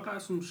mean, y'all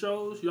got some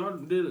shows. Y'all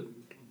did it.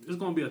 It's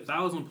gonna be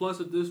 1,000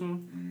 plus at this one.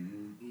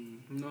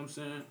 Mm-hmm. You know what I'm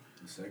saying?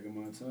 The second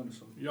Montana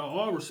song. Y'all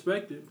all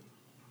respect it.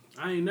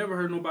 I ain't never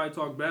heard nobody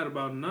talk bad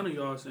about none of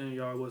y'all saying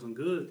y'all wasn't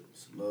good.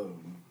 It's love,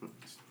 man.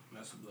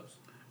 That's a blessing.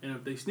 And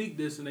if they sneak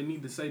this and they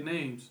need to say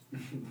names,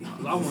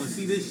 'cause I want to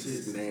see this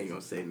shit. They ain't gonna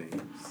say names.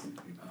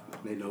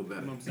 They know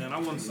better. You know what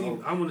I'm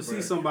saying? I want to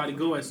see somebody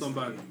go at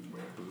somebody.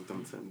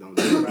 Don't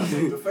do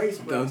it. The face,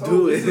 bro. Don't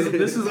do it.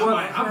 This is what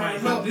I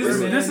might help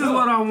this is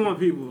what I want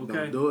people. Okay.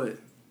 Don't do it.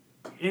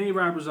 Any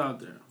rappers out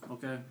there,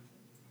 okay?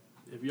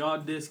 If y'all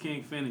diss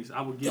King Phoenix,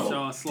 I will get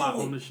y'all a slot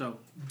on the show.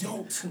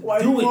 Don't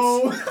Why do you it.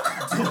 won't?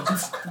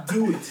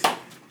 Do it.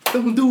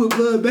 Don't do it,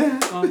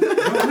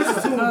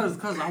 bloodbath.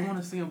 Cause I want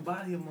to see him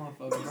body a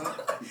motherfucker, bro.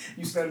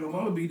 You set him I'm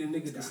gonna up. be the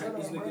nigga that hype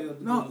this nigga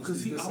up. No,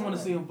 cause I want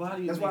to see him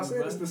body. That's a why I nigga, said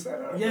bro. it's the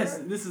setup. Yes,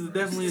 bro. this is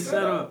definitely a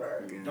setup.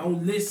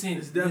 Don't listen.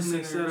 It's definitely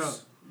a listeners.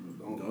 setup.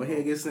 Go ahead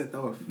and get sent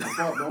off. Don't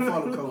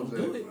follow Cole's Do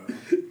ass, it. man.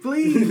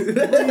 Please.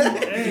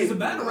 He's a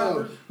battle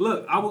rapper.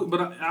 Look,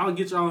 I'll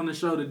get y'all on the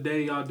show the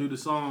day y'all do the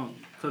song.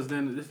 Cause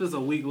then if it's a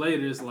week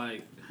later, it's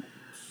like,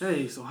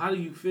 hey, so how do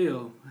you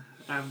feel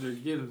after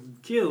getting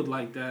killed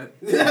like that?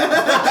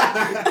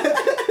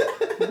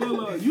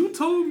 Well, you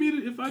told me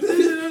that if I did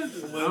that,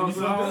 I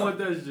don't want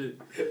that shit.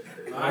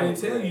 I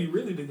didn't tell you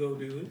really to go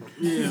do it.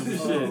 Yeah, but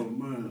Oh, shit.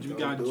 man. You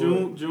got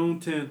do June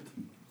 10th.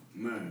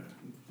 Man.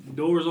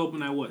 Doors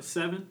open at what,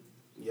 7?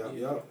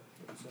 Yup.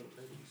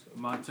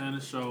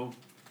 Montana show.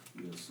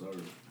 Yes, sir.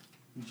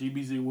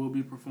 GBZ will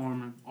be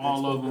performing.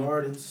 All of them.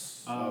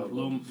 Gardens.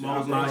 Lil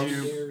Mo's not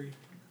here.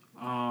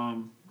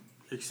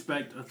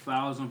 Expect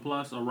 1,000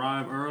 plus.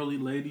 Arrive early.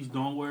 Ladies,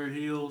 don't wear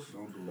heels.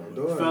 Don't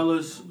do it.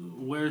 Fellas,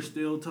 wear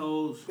steel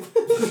toes.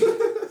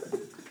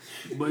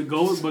 But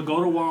go to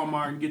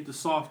Walmart and get the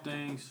soft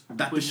things.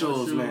 Got Put the your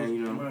shows, shoes. man,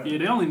 you know. Yeah,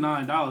 they only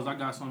 $9. I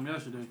got some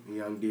yesterday.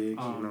 Young Diggs,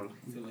 Um, you know.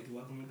 I feel like you're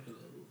welcome in pillows.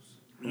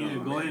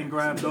 Yeah, go ahead and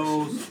grab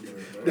those.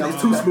 That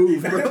was too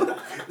smooth, bro.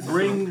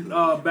 Bring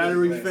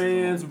battery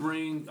fans.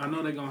 I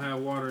know they're gonna have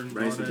water and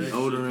Bring all some that extra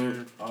deodorant.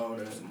 shit All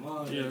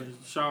that. there. Yeah,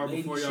 shower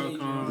Lady before y'all shade,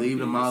 come. Leave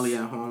the Molly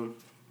at home.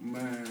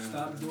 Man.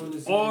 Stop doing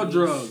this. All ladies.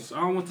 drugs. I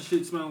don't want the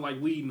shit smelling like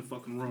weed in the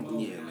fucking room. Oh,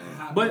 Yeah, man.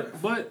 hot breath.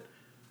 But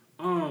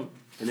And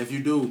if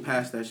you do,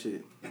 pass that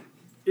shit.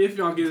 if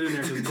y'all get in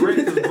there,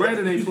 because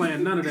Brandon ain't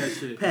playing none of that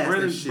shit. Pass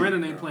that shit.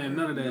 Brandon ain't playing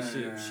none of that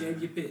shit. Shave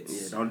your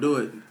pits. Yeah, don't do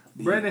it.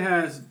 Brandon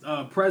has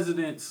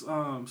President's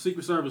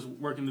Secret Service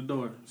working the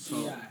door.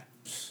 So GI.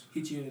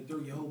 Hit you and throw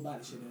your whole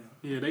body shit down.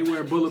 yeah, they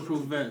wear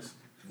bulletproof vests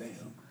Damn.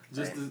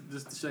 just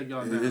to shake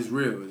y'all down. It's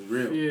real. It's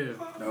real. Yeah,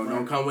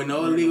 Don't come with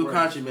no illegal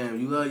contraband.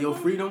 You love your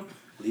freedom,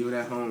 leave it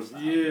at home.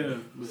 yeah,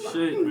 but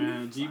shit,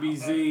 man.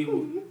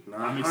 GBZ.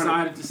 I'm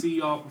excited to see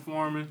y'all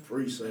performing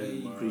Appreciate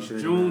it, man. Appreciate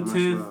it, June man. Much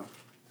 10th. love.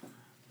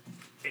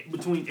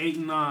 between 8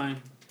 and 9.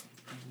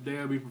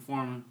 They'll be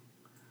performing.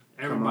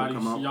 Everybody,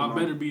 come on, y'all come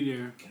better on. be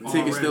there.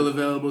 Tickets still already.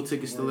 available.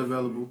 Tickets still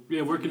available.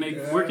 Yeah, where can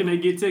they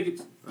get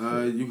tickets?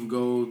 You can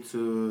go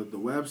to the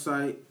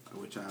website,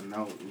 which I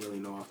don't really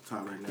know off the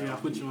top right now. Yeah, I'll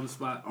put you on the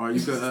spot. Or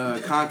you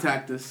could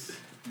contact us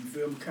You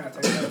feel me?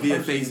 Contact us via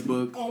personally.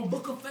 Facebook. On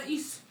Book of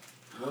Face.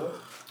 What?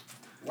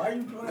 Why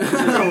you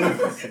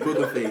playing? Book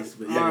a face,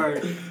 but yeah. Alright.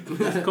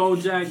 It's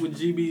Kojak with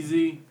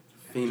GBZ.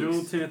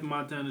 Phoenix. June 10th,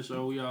 Montana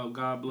show. We all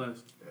God bless.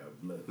 Yeah,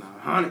 bless.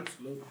 100.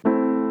 Salute.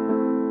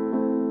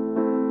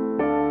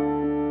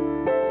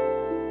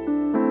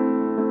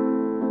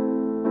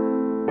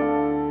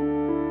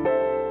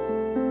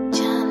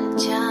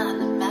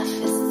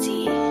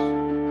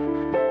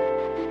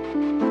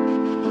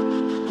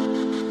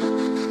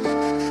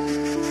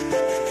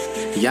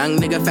 Young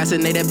nigga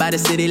fascinated by the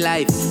city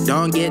life.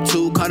 Don't get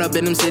too caught up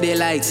in them city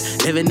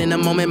lights. Living in the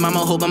moment, mama,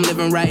 hope I'm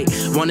living right.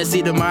 Wanna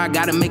see tomorrow,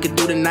 gotta make it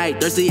through the night.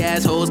 Thirsty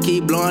assholes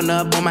keep blowing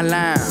up on my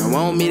line.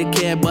 Want me to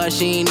care, but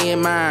she ain't in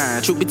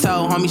mine. Truth be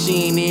told, homie,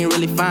 she ain't even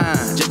really fine.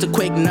 Just a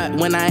quick nut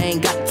when I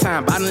ain't got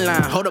time. Bottom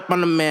line, hold up on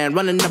the man.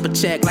 Running up a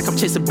check like I'm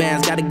chasing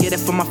bands. Gotta get it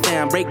for my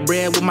fam. Break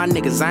bread with my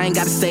niggas. I ain't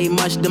gotta say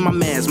much to my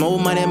mans. More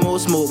money, more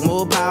smoke,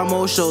 more power,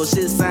 more shows.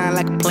 Shit sound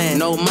like a plan.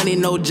 No money,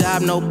 no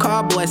job, no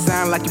car, boy,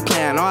 sound like you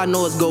plan. All I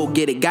know is go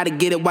get it. Gotta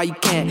get it while you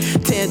can.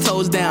 10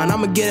 toes down,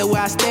 I'ma get it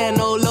where I stand.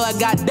 Oh Lord,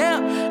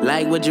 goddamn.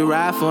 Like, would you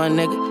ride for a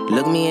nigga?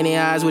 Look me in the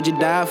eyes, would you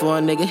die for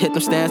a nigga? Hit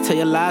them stands, tell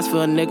your lies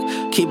for a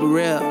nigga. Keep it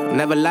real,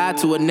 never lie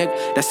to a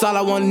nigga. That's all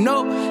I wanna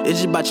know.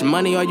 It's just about your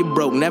money or you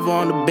broke. Never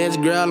on the bench,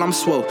 girl, I'm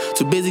swole.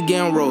 Too busy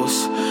getting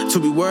roast to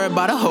be worried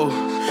about a hoe.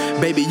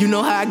 Baby, you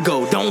know how I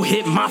go. Don't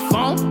hit my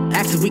phone.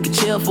 Ask if we could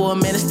chill for a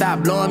minute.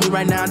 Stop blowing me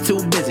right now, I'm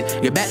too busy.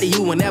 Get back to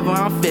you whenever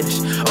I'm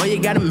finished. Oh, you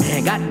got a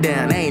man,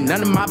 goddamn, ain't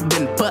none of my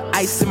business. Put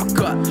ice in my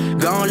cup.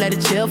 Gon' let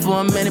it chill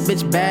for a minute,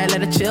 bitch bad.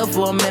 Let it chill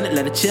for a minute,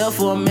 let it chill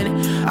for a minute.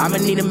 I'ma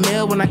need a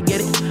meal when I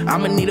get it.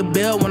 I'ma need a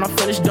bill when I'm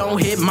finished.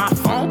 Don't hit my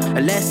phone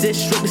unless it's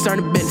strictly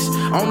certain business.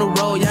 On the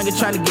road, youngin'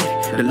 trying to get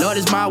it. The Lord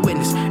is my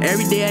witness.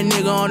 Every day a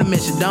nigga on a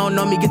mission. Don't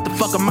know me, get the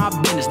fuck on my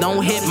business.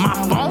 Don't hit my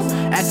phone.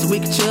 Ask if we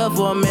can chill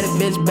for a minute,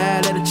 bitch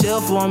bad. Let it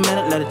chill for a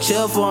minute, let it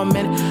chill for a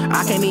minute.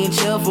 I can't even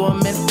chill for a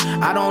minute.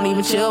 I don't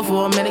even chill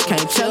for a minute.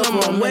 Can't chill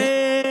for a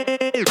minute.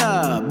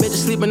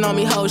 Bitches sleeping on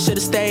me, hoes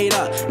should've stayed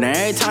up. Now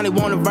every time they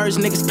want a verse,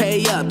 niggas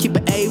pay up. Keep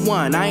it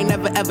A1, I ain't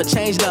never ever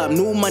changed up.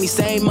 New money,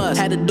 same us.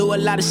 Had to do a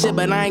lot of shit,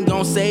 but I ain't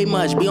gon' say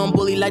much. Be on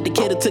bully like the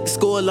kid that took the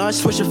school lunch.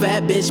 Switch a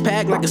fat bitch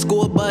pack like a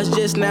school bus.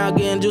 Just now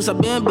getting juice, I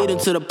been beating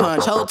to the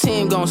punch. Whole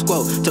team gon'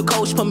 squat. So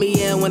coach put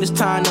me in when it's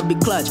time to be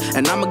clutch.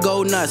 And I'ma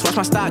go nuts, watch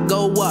my stock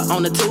go up.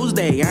 On a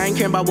Tuesday, I ain't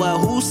caring about what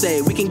who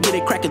say. We can get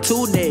it crackin'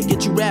 today.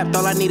 Get you wrapped,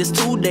 all I need is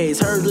 2 days.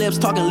 Heard lips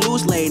talking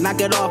loosely.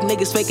 Knock it off,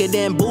 niggas fake it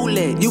then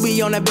bootleg. You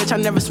be on that bitch, I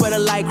never sweat it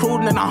like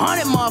crude. And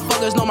 100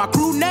 motherfuckers know my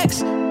crew next.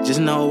 Just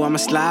know I'ma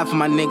slide for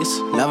my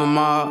niggas. Love them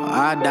all,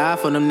 I die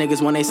for them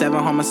niggas.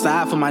 187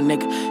 homicide for my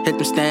nigga. Hit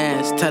them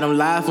stands, tell them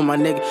lie for my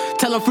nigga.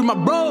 Tell them free my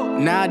bro.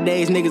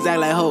 Nowadays niggas act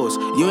like hoes.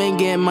 You ain't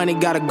getting money,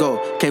 gotta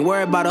go. Can't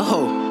worry about a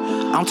hoe.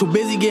 I'm too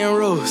busy getting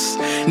roast.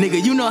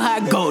 Nigga, you know how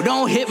I go.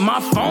 Don't hit my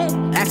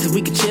phone. Ask if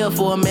we could chill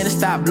for a minute.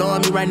 Stop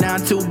blowing me right now,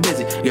 I'm too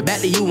busy. Get back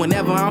to you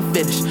whenever I'm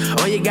finished.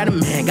 Oh, you got a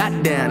man,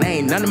 goddamn,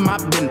 ain't none of my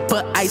business.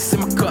 Put ice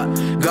in my cup.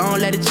 Gon'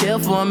 let it chill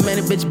for a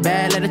minute, bitch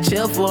bad. Let it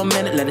chill for a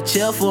minute, let it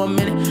chill for a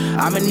minute.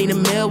 I'ma need a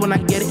meal when I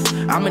get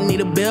it. I'ma need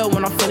a bill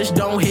when I'm finished.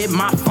 Don't hit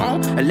my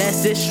phone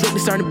unless it's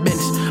strictly certain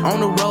business. On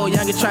the road,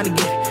 youngin' trying to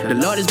get it. The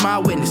Lord is my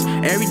witness.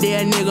 Every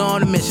day a nigga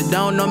on a mission.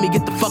 Don't know me,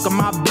 get the fuck on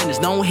my business.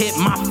 Don't hit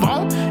my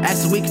phone.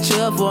 Ask if we can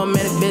chill for a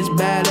minute, bitch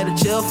bad. Let it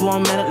chill for a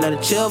minute, let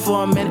it chill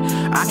for a minute.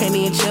 I can't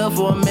even chill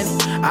for a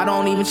minute. I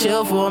don't even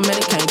chill for a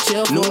minute, can't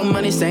chill for New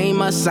money,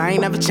 same us, I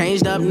ain't never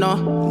changed up, no.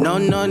 No,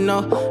 no,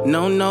 no,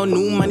 no, no.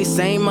 New money,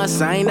 same us,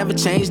 I ain't never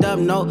changed up,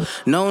 no.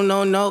 No,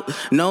 no, no,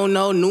 no,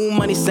 no. New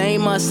money,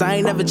 same us, I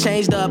ain't never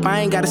changed up. I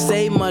ain't gotta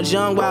say much,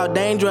 young, wild,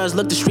 dangerous.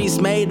 Look, the streets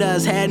made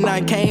us, had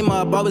none, came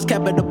up. Always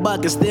kept it a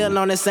buck and still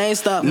on the same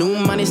stuff. New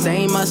money,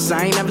 same us,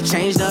 I ain't never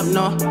changed up,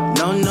 no.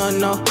 No, no,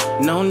 no,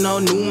 no, no.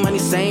 New money,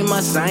 same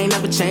us, I ain't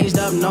never changed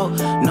up, no.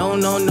 No,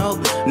 no,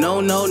 no, no,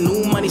 no.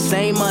 New money,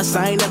 same us,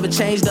 I ain't never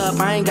changed up.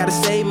 I ain't gotta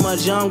say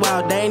much, young,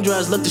 wild,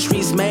 dangerous. Look, the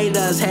streets made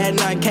us, had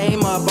none,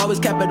 came up. Always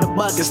kept it a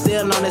buck and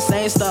still on the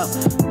same stuff.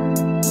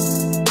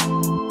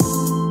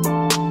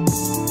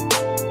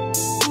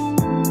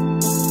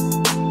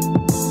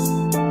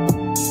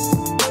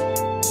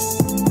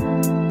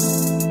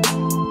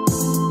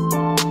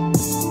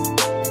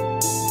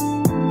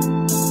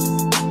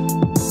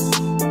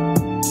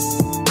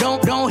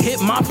 Don't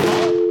hit my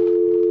phone.